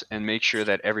ass and make sure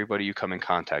that everybody you come in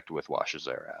contact with washes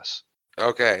their ass.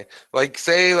 Okay. Like,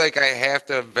 say like I have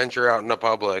to venture out in the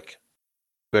public.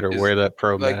 Better wear that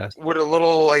pro mask. With a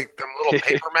little, like, them little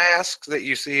paper masks that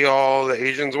you see all the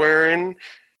Asians wearing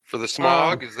for the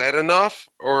smog, is that enough?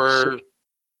 Or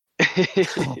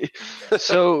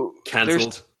so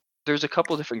canceled. There's a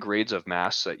couple different grades of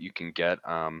masks that you can get.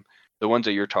 The ones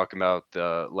that you're talking about,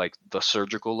 the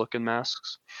surgical looking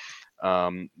masks.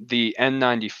 The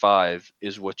N95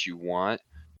 is what you want.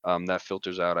 That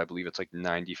filters out, I believe it's like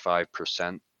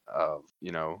 95% of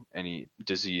any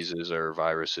diseases or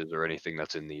viruses or anything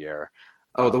that's in the air.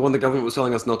 Oh, the one the government was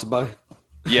telling us not to buy?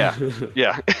 Yeah.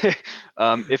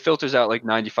 It filters out like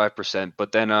 95%,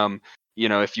 but then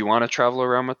if you want to travel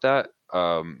around with that,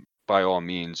 by all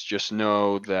means, just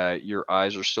know that your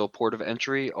eyes are still port of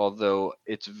entry, although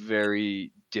it's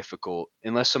very difficult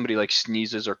unless somebody like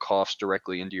sneezes or coughs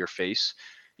directly into your face,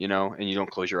 and you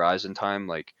don't close your eyes in time,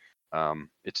 like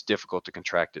it's difficult to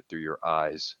contract it through your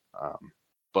eyes.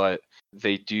 But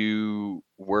they do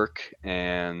work,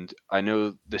 and I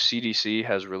know the CDC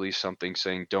has released something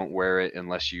saying don't wear it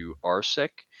unless you are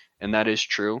sick, and that is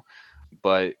true,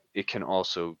 but it can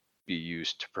also be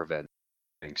used to prevent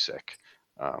getting sick.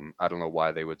 I don't know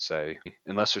why they would say,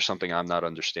 unless there's something I'm not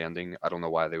understanding, I don't know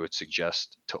why they would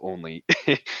suggest to only,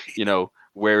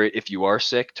 wear it if you are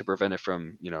sick to prevent it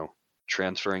from,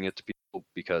 transferring it to people,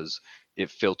 because it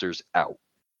filters out.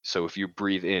 So if you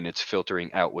breathe in, it's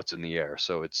filtering out what's in the air.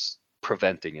 So it's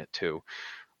preventing it too.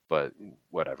 But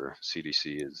whatever,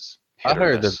 CDC is I hit or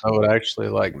heard that miss. that would actually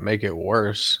like make it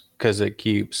worse because it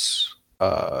keeps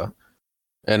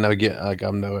and again, like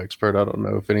I'm no expert, I don't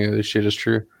know if any of this shit is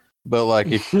true. But like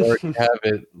if you already have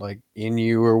it like in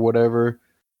you or whatever,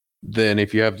 then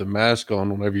if you have the mask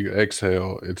on whenever you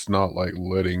exhale, it's not like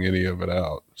letting any of it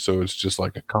out. So it's just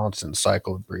like a constant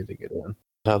cycle of breathing it in.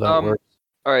 How that works.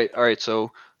 All right.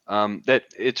 So that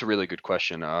it's a really good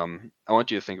question. I want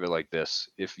you to think of it like this: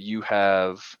 if you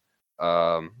have,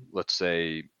 let's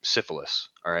say, syphilis,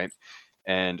 all right,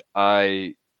 and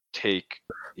I take,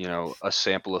 a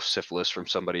sample of syphilis from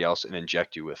somebody else and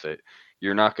inject you with it,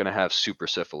 you're not going to have super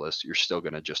syphilis. You're still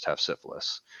going to just have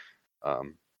syphilis.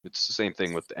 It's the same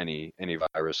thing with any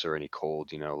virus or any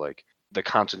cold. Like the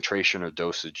concentration or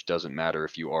dosage doesn't matter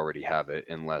if you already have it,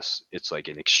 unless it's like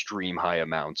in extreme high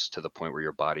amounts to the point where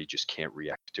your body just can't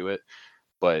react to it.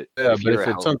 But Yeah, if but you're if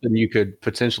it's something you could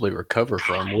potentially recover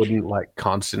from, wouldn't like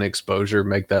constant exposure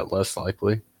make that less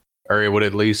likely? Or it would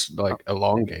at least like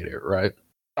elongate it, right?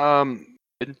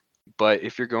 but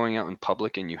if you're going out in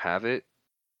public and you have it,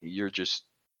 you're just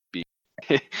being.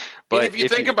 But if you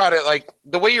think about it, like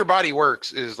the way your body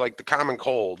works is like the common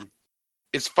cold.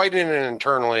 It's fighting it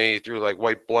internally through like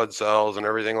white blood cells and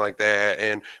everything like that.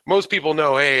 And most people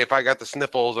know, hey, if I got the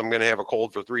sniffles, I'm going to have a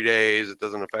cold for 3 days. It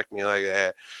doesn't affect me like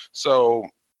that. So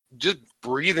just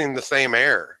breathing the same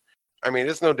air. I mean,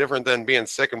 it's no different than being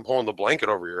sick and pulling the blanket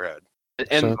over your head.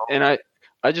 And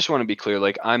I just want to be clear,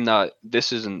 like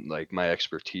this isn't like my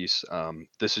expertise.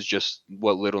 This is just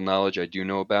what little knowledge I do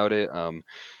know about it.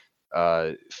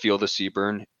 Feel the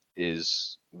CBRN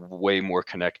is way more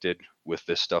connected with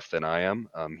this stuff than I am.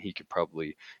 He could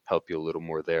probably help you a little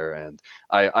more there. And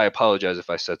I apologize if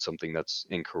I said something that's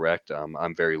incorrect.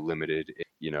 I'm very limited,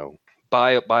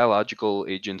 biological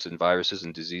agents and viruses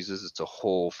and diseases. It's a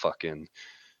whole fucking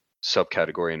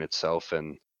subcategory in itself.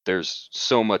 And there's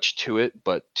so much to it,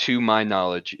 but to my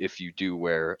knowledge, if you do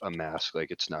wear a mask,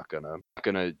 like it's not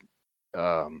gonna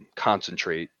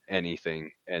concentrate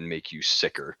anything and make you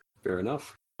sicker. Fair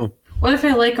enough. What if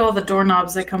I like all the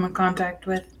doorknobs I come in contact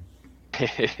with?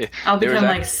 I'll become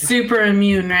like super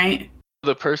immune, right?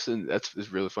 The person,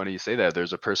 it's really funny you say that.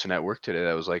 There's a person at work today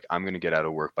that was like, I'm going to get out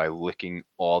of work by licking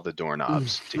all the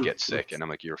doorknobs to get sick. And I'm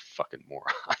like, you're a fucking moron.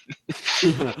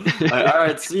 All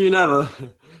right, see you never.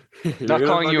 Not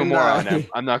calling you a moron.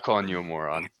 I'm not calling you a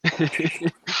moron.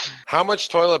 How much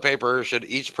toilet paper should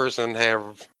each person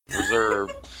have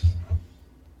reserved?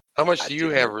 How much do you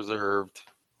have reserved?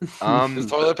 Is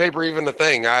toilet paper even a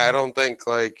thing? I don't think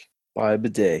like buy a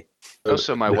bidet.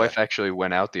 So my wife actually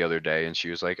went out the other day and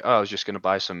she was like, oh, I was just going to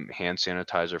buy some hand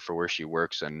sanitizer for where she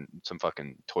works and some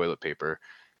fucking toilet paper,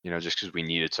 just because we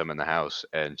needed some in the house.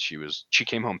 And she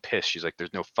came home pissed. She's like,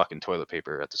 there's no fucking toilet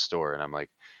paper at the store. And I'm like,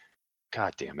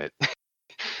 God damn it.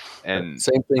 And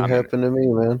same thing happened to me,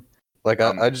 man. Like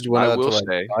I just went out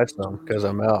to buy some because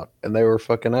I'm out and they were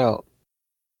fucking out.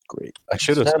 Great. I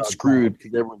should have screwed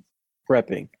because everyone's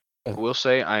prepping. I will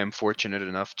say I am fortunate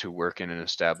enough to work in an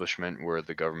establishment where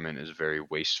the government is very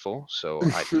wasteful, so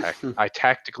I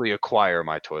tactically acquire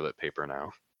my toilet paper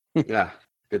now. Yeah,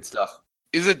 good stuff.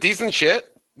 Is it decent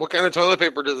shit? What kind of toilet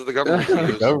paper does the government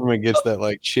use? The government gets that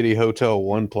like shitty Hotel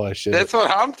 1 Ply shit. That's what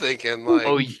I'm thinking. Like,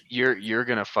 oh, you're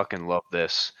gonna fucking love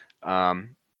this. I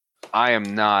am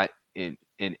not in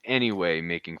any way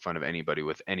making fun of anybody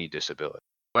with any disability.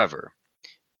 However,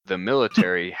 the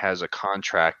military has a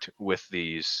contract with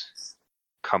these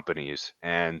companies,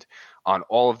 and on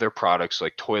all of their products,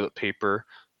 like toilet paper,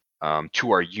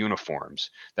 to our uniforms.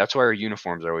 That's why our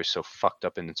uniforms are always so fucked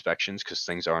up in inspections, because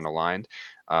things aren't aligned.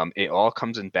 It all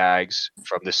comes in bags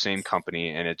from the same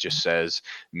company, and it just says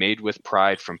 "made with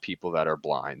pride from people that are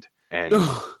blind." And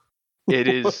it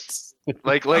is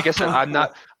like I said,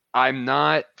 I'm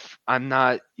not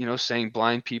saying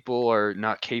blind people are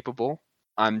not capable.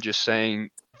 I'm just saying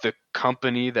the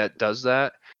company that does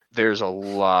that, there's a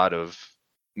lot of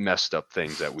messed up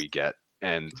things that we get,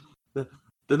 and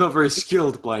they're not very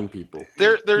skilled blind people.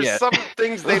 There's some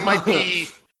things they might be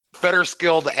better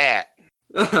skilled at,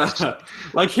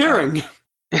 like hearing.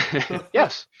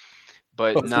 Yes,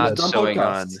 but not sewing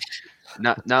on,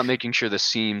 not making sure the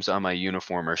seams on my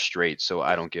uniform are straight, so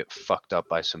I don't get fucked up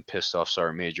by some pissed off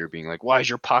sergeant major being like, "Why is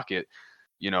your pocket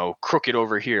crooked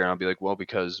over here, and I'll be like, well,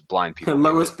 because blind people.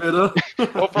 Lowest bidder.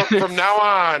 Well, from now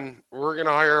on, we're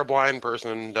gonna hire a blind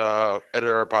person to edit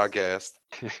our podcast.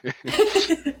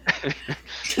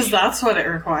 Because that's what it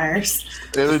requires.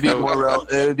 It would be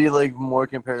it would be like more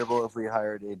comparable if we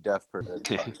hired a deaf person.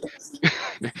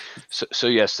 So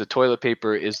yes, the toilet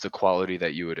paper is the quality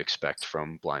that you would expect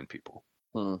from blind people.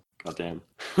 Goddamn.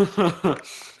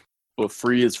 Well,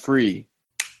 free is free.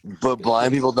 But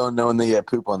blind people don't know when they get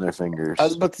poop on their fingers. I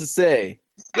was about to say.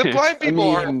 The blind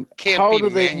people can't how be do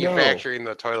they manufacturing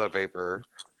the toilet paper.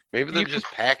 Maybe they're just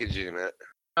packaging it.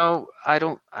 No, I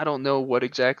don't know what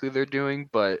exactly they're doing,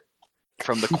 but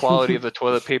from the quality of the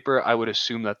toilet paper, I would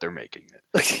assume that they're making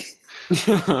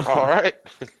it. All right.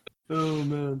 Oh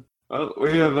man. Well,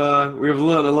 we have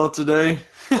learned a lot today.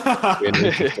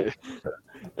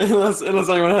 unless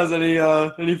anyone has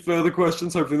any further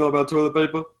questions, hopefully not about toilet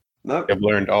paper. No. I've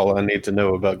learned all I need to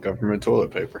know about government toilet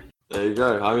paper. There you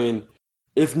go. I mean,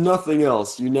 if nothing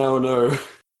else, you now know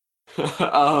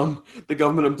the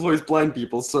government employs blind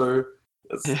people, so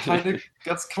that's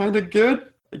kind of good,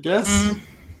 I guess.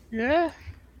 Yeah.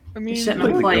 I mean, You shouldn't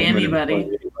employ anybody.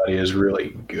 Anybody is really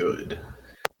good.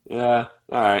 Yeah.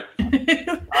 All right. All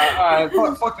right.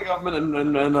 Fuck the government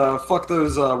and fuck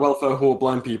those welfare whore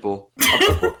blind people.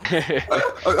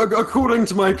 According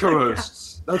to my co-hosts.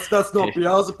 That's not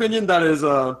BR's opinion. That is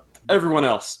everyone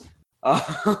else. Hey,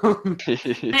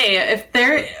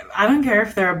 I don't care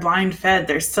if they're a blind fed.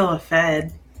 They're still a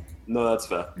fed. No, that's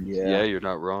fair. Yeah, you're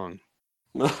not wrong.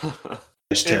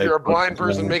 If you're a blind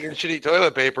person making shitty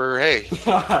toilet paper, hey.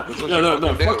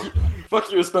 No.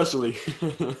 Fuck you especially.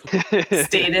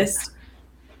 Statist.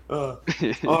 Our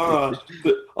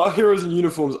heroes in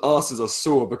uniforms' asses are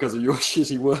sore because of your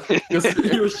shitty work. your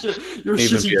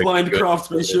shitty blind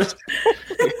craftsmanship.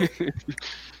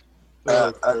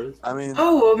 I mean...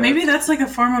 Oh, well, maybe that's like a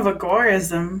form of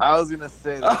agorism. I was going to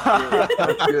say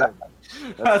that's good.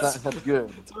 That's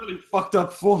good. It's a really fucked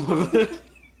up form of it.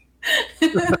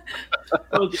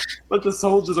 But the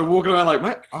soldiers are walking around like,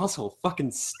 my asshole fucking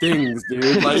stings,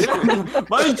 dude. Like,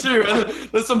 mine too. And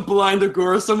there's some blind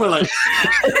agora somewhere like,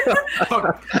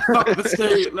 fuck the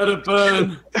state, let it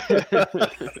burn.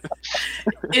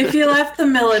 If you left the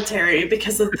military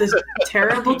because of this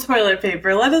terrible toilet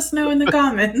paper, let us know in the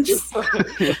comments.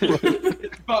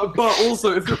 But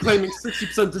also, if you're claiming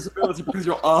 60% disability because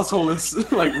your asshole is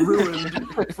like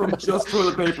ruined from just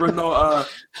toilet paper and not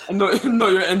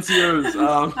your NCOs.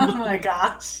 Oh my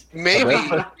gosh. Maybe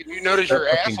if you notice your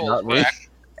asshole's cracked,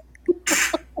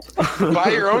 buy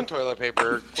your own toilet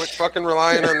paper. Quit fucking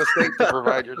relying on the state to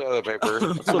provide your toilet paper.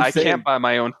 I can't buy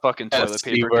my own fucking toilet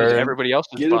paper because everybody else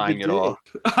is buying it all.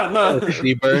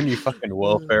 CBRN, you fucking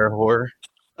welfare whore.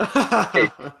 Hey,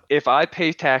 if I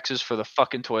pay taxes for the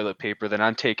fucking toilet paper, then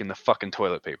I'm taking the fucking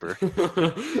toilet paper.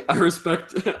 I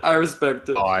respect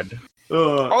it. Odd.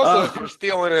 Also, if you're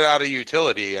stealing it out of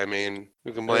utility, I mean,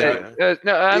 who can blame you?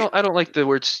 No, I don't like the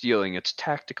word stealing. It's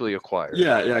tactically acquired.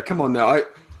 Yeah. Come on now.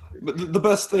 The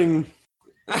best thing,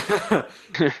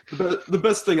 the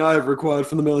best thing I ever acquired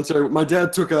from the military. My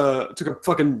dad took a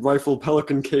fucking rifle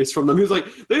Pelican case from them. He was like,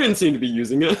 they didn't seem to be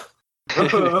using it.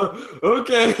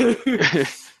 Okay.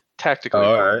 Tactically.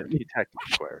 All right. He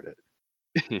tactically acquired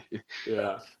it.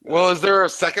 Yeah. Well, is there a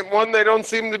second one they don't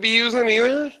seem to be using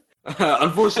either?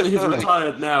 Unfortunately, he's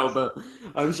retired now, but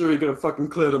I'm sure he could have fucking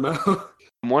cleared him out.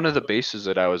 One of the bases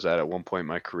that I was at one point in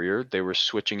my career, they were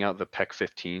switching out the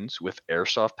PEC-15s with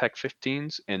airsoft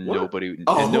PEC-15s, and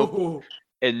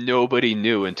nobody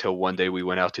knew until one day we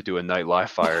went out to do a night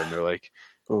live fire, and they're like,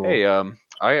 "Hey,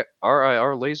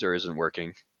 our laser isn't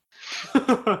working."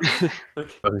 Oh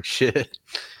shit!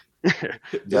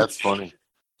 That's funny.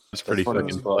 That's pretty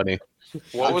fucking funny.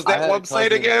 What was that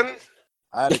website again?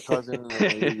 I had a cousin in the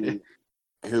Navy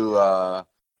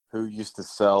who used to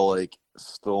sell like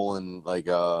stolen like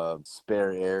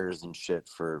spare airs and shit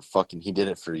for fucking. He did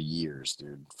it for years,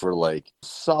 dude. For like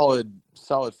solid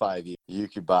 5 years. You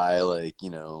could buy like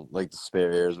like the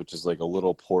spare airs, which is like a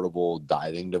little portable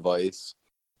diving device.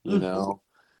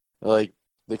 Like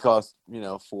they cost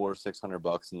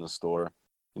 $400-600 in the store.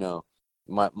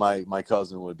 My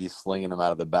cousin would be slinging them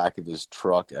out of the back of his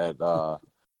truck at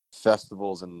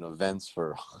festivals and events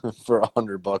for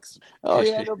 $100. Oh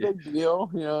yeah, no big deal.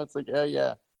 It's like, oh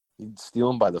yeah, you'd steal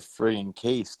them by the friggin'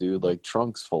 case, dude. Like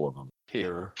trunks full of them.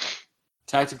 Here,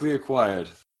 tactically acquired.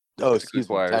 Oh, excuse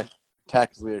me.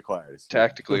 Tactically acquired.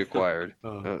 Tactically acquired.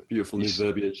 Beautiful new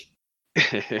verbiage.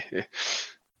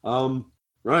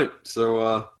 Right.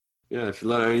 So yeah, if you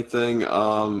learn anything,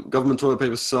 government toilet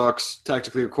paper sucks.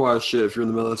 Tactically acquired shit if you're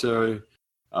in the military.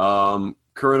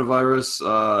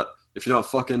 Coronavirus. If you're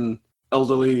not fucking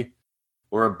elderly,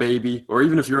 or a baby, or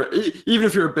even if you're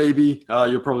a baby,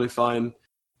 you're probably fine.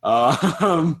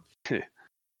 And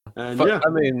yeah,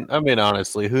 I mean,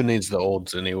 honestly, who needs the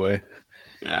olds anyway?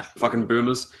 Yeah, fucking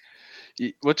boomers.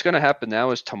 What's gonna happen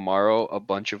now is tomorrow a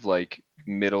bunch of like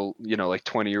middle, like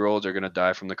 20-year-olds are gonna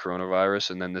die from the coronavirus,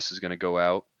 and then this is gonna go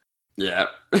out. Yeah.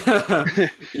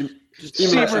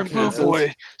 CBRN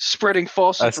BoogBoi spreading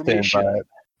false I stand information.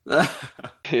 by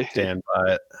it. Stand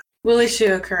by it. We'll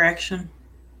issue a correction.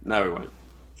 No, we won't.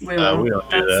 We won't. We don't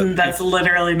do that. That's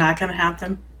literally not going to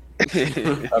happen.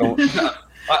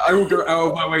 I will go out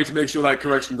of my way to make sure that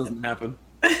correction doesn't happen.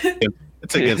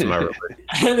 It's against my religion.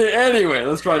 Anyway,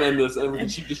 let's try and end this, and we can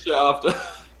shoot the shit after.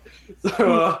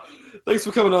 So, thanks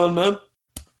for coming on, man.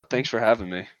 Thanks for having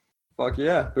me. Fuck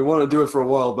yeah, we wanted to do it for a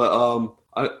while, but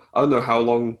I don't know how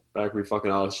long back we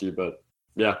fucking asked you, but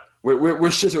yeah,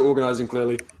 we're shit at organizing,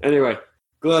 clearly. Anyway,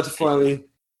 glad to finally.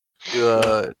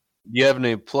 Do you have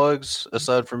any plugs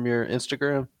aside from your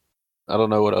Instagram? I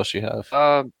don't know what else you have.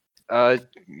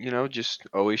 Just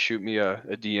always shoot me a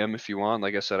DM if you want.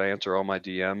 Like I said, I answer all my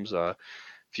DMs.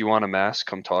 If you want a mask,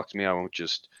 come talk to me. I won't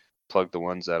just plug the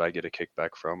ones that I get a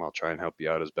kickback from. I'll try and help you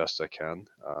out as best I can.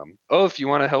 If you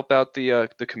want to help out the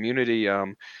community,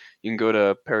 you can go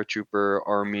to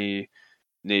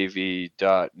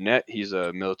paratrooperarmynavy.net. He's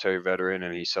a military veteran,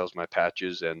 and he sells my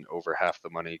patches, and over half the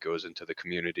money goes into the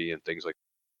community and things like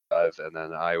that. And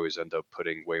then I always end up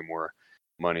putting way more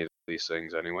money these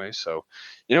things anyway, so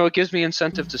it gives me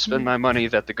incentive to spend my money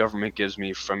that the government gives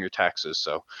me from your taxes.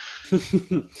 So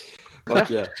fuck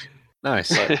yeah.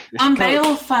 Nice. On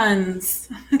bail funds.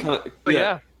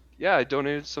 Yeah, I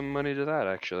donated some money to that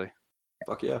actually.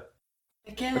 Fuck yeah.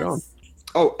 I guess.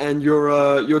 Oh, and your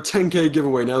 10K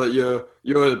giveaway now that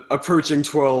you're approaching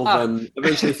 12 and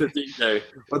eventually 15K.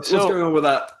 What's going on with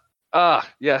that?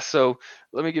 Yeah, so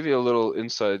let me give you a little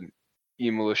inside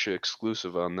E-Militia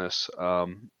exclusive on this.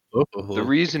 The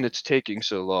reason it's taking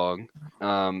so long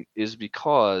is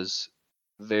because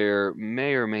there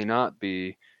may or may not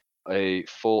be a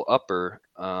full upper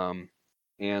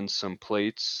and some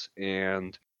plates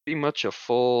and pretty much a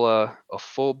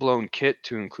full-blown kit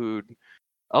to include.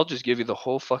 I'll just give you the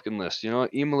whole fucking list.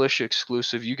 E-Militia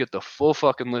exclusive. You get the full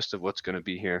fucking list of what's going to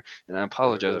be here. And I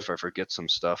apologize if I forget some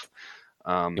stuff.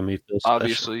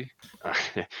 Obviously,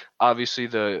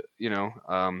 the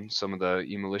some of the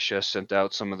E-Militia sent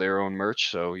out some of their own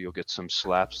merch, so you'll get some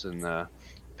slaps and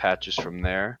patches from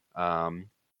there. M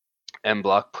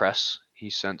Block Press,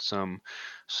 he sent some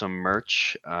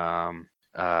merch. Who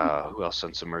else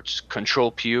sent some merch?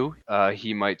 Control Pew,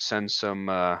 he might send some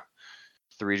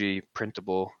 3D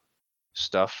printable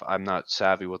stuff. I'm not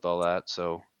savvy with all that,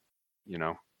 so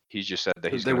he just said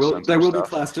that he's going to send some There will stuff. be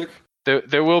plastic.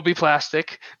 There will be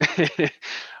plastic.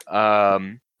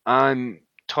 I'm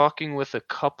talking with a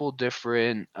couple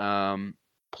different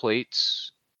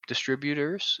plates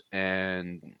distributors,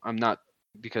 and I'm not,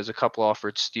 because a couple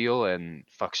offered steel, and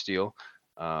fuck steel,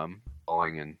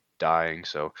 falling and dying.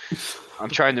 So I'm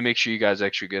trying to make sure you guys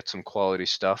actually get some quality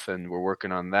stuff, and we're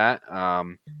working on that.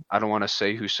 I don't want to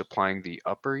say who's supplying the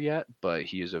upper yet, but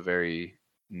he is a very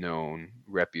known,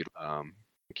 reputable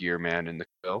gear man in the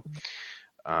show.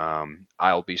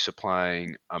 I'll be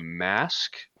supplying a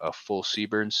mask, a full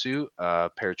CBRN suit.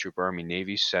 Paratrooper Army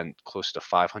Navy sent close to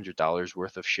 $500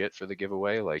 worth of shit for the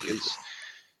giveaway. Like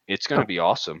it's gonna be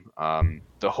awesome.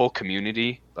 The whole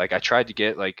community. Like I tried to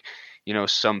get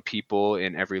some people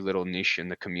in every little niche in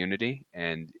the community,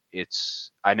 and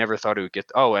I never thought it would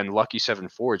get. Oh, and Lucky 7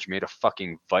 Forge made a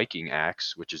fucking Viking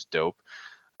axe, which is dope.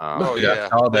 I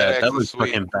saw that. That was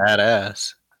fucking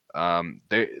badass.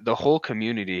 The whole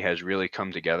community has really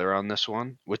come together on this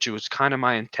one, which was kind of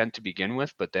my intent to begin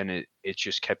with, but then it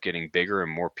just kept getting bigger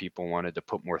and more people wanted to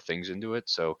put more things into it.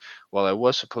 So while I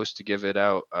was supposed to give it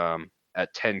out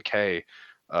at 10K,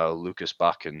 Lucas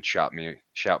Bakken shout me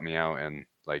out, and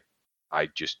I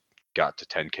just got to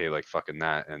 10K like fucking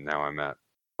that, and now I'm at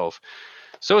 12.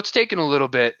 So it's taken a little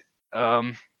bit.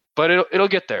 But it'll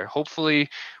get there. Hopefully,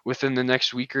 within the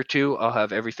next week or two, I'll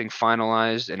have everything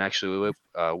finalized and actually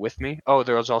with me. Oh,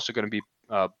 there's also going to be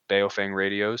Baofeng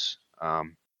radios.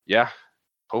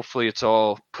 Hopefully it's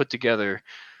all put together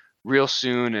real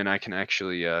soon, and I can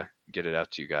actually get it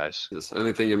out to you guys. The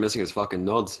only thing you're missing is fucking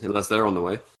nods, unless they're on the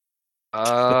way.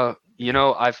 I've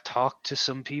talked to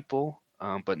some people,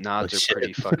 but nods are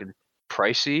pretty fucking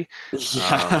pricey.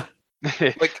 Yeah.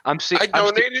 I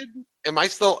donated. Am I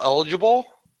still eligible?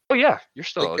 Oh yeah, you're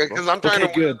still eligible. Because I'm trying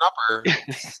to win an upper.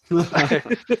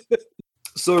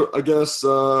 So I guess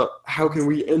how can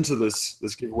we enter this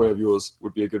giveaway of yours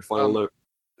would be a good final note.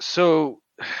 So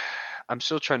I'm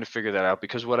still trying to figure that out,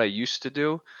 because what I used to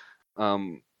do,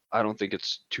 I don't think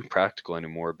it's too practical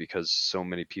anymore because so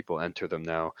many people enter them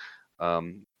now.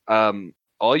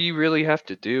 All you really have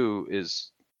to do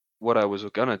is what I was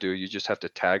gonna do. You just have to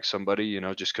tag somebody,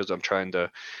 just because I'm trying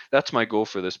to. That's my goal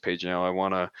for this page now. I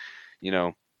want to,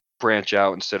 branch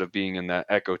out instead of being in that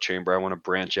echo chamber. I want to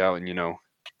branch out and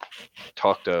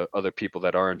talk to other people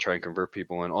that are and try and convert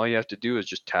people. And all you have to do is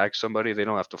just tag somebody. They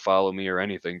don't have to follow me or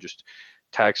anything. Just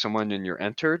tag someone and you're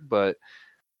entered. But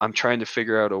I'm trying to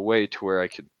figure out a way to where I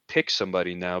could pick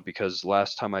somebody now, because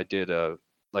last time I did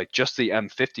just the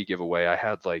M50 giveaway, I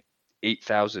had like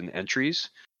 8,000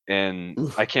 entries, and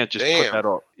I can't just put that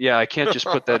all. Yeah, I can't just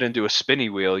put that into a spinny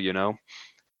wheel,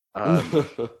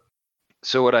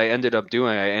 So what I ended up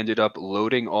doing, I ended up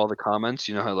loading all the comments.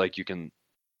 You know how like you can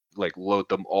like load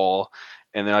them all,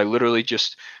 and then I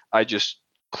just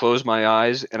closed my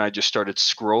eyes and I just started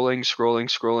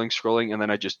scrolling, and then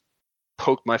I just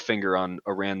poked my finger on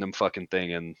a random fucking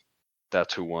thing, and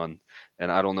that's who won.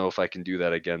 And I don't know if I can do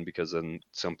that again, because then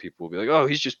some people will be like, oh,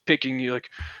 he's just picking you, like,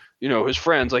 his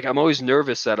friends. Like, I'm always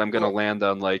nervous that I'm gonna land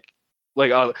on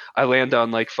I land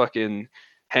on like fucking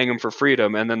hang 'em for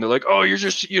freedom, and then they're like, oh, you're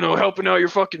just helping out your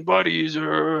fucking buddies,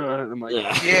 or I'm like,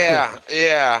 yeah.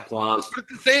 But at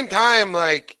the same time,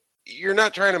 like, you're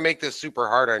not trying to make this super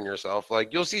hard on yourself.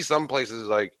 Like, you'll see some places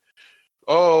like,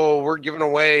 oh, we're giving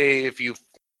away if you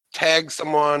tag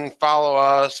someone, follow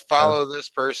us, follow this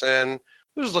person.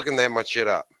 Who's looking that much shit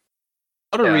up?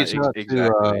 I ought to reach out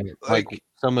to like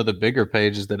some of the bigger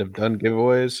pages that have done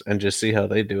giveaways and just see how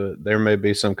they do it. There may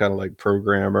be some kind of like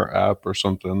program or app or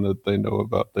something that they know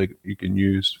about that you can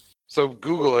use. So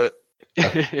Google it.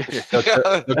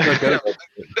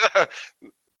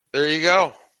 There you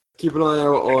go. Keep an eye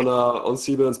out on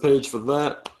CBRN's page for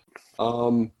that.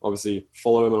 Obviously,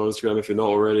 follow him on Instagram if you're not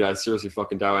already. I seriously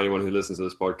fucking doubt anyone who listens to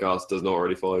this podcast does not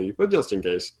already follow you, but just in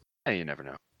case. Hey, you never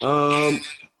know.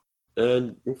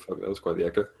 And fuck, that was quite the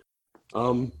echo.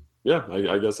 Yeah,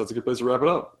 I guess that's a good place to wrap it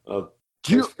up.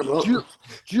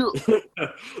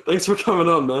 Thanks for coming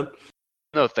on, man.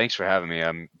 No, thanks for having me.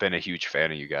 I've been a huge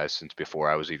fan of you guys since before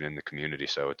I was even in the community,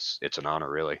 so it's an honor,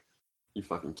 really. You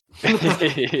fucking.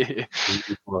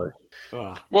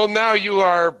 Well, now you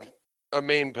are a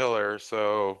main pillar,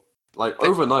 so like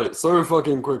overnight, so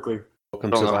fucking quickly. I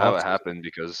don't know how it happened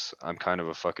because I'm kind of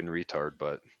a fucking retard,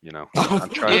 but I'm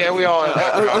trying. Yeah, we all.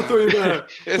 I thought you were gonna.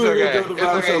 It's okay. It's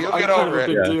okay. You'll get over it.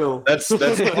 Big deal. That's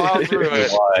plow through it.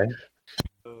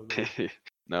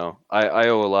 No, I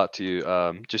owe a lot to you.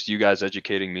 Just you guys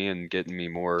educating me and getting me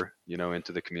more,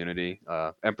 into the community.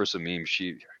 Empress of Memes,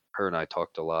 her and I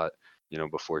talked a lot,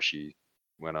 before she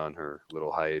went on her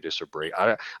little hiatus or break.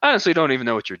 I honestly don't even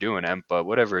know what you're doing, Emp, but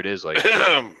whatever it is, like.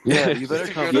 Yeah, you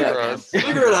better come back.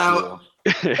 Figure it out.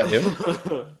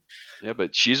 Yeah,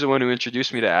 but she's the one who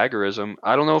introduced me to agorism.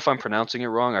 I don't know if I'm pronouncing it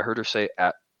wrong. I heard her say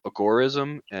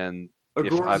agorism, and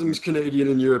agorism is Canadian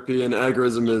and European.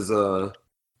 Agorism is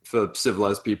for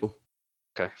civilized people.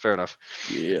 Okay, fair enough.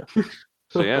 Yeah.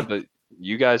 So yeah, but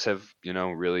you guys have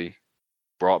really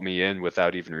brought me in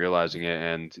without even realizing it,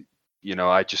 and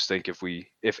I just think if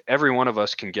every one of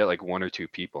us can get like one or two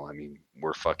people, I mean,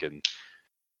 we're fucking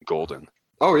golden.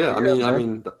 Oh yeah, I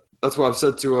mean that's what I've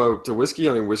said to Whiskey.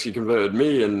 I mean, Whiskey converted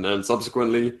me, and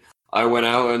subsequently I went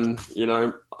out and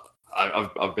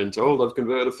I've been told I've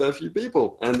converted a fair few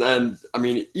people, and I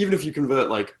mean, even if you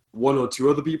convert like one or two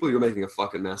other people, you're making a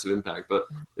fucking massive impact. But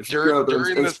if you go out there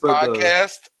during this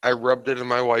podcast, I rubbed it in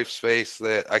my wife's face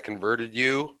that I converted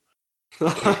you.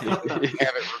 Have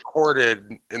it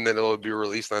recorded, and then it'll be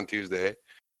released on Tuesday.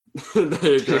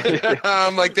 There you go.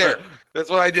 I'm like, there. That's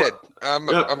what I did. I'm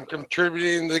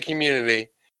contributing to the community.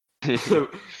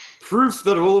 Proof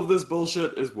that all of this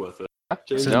bullshit is worth it.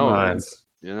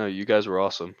 You guys were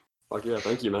awesome. Fuck yeah,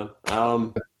 thank you, man.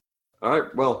 All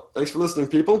right, well, thanks for listening,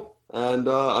 people, and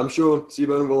I'm sure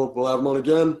CBRN will have them on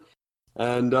again,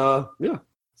 and yeah,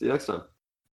 see you next time.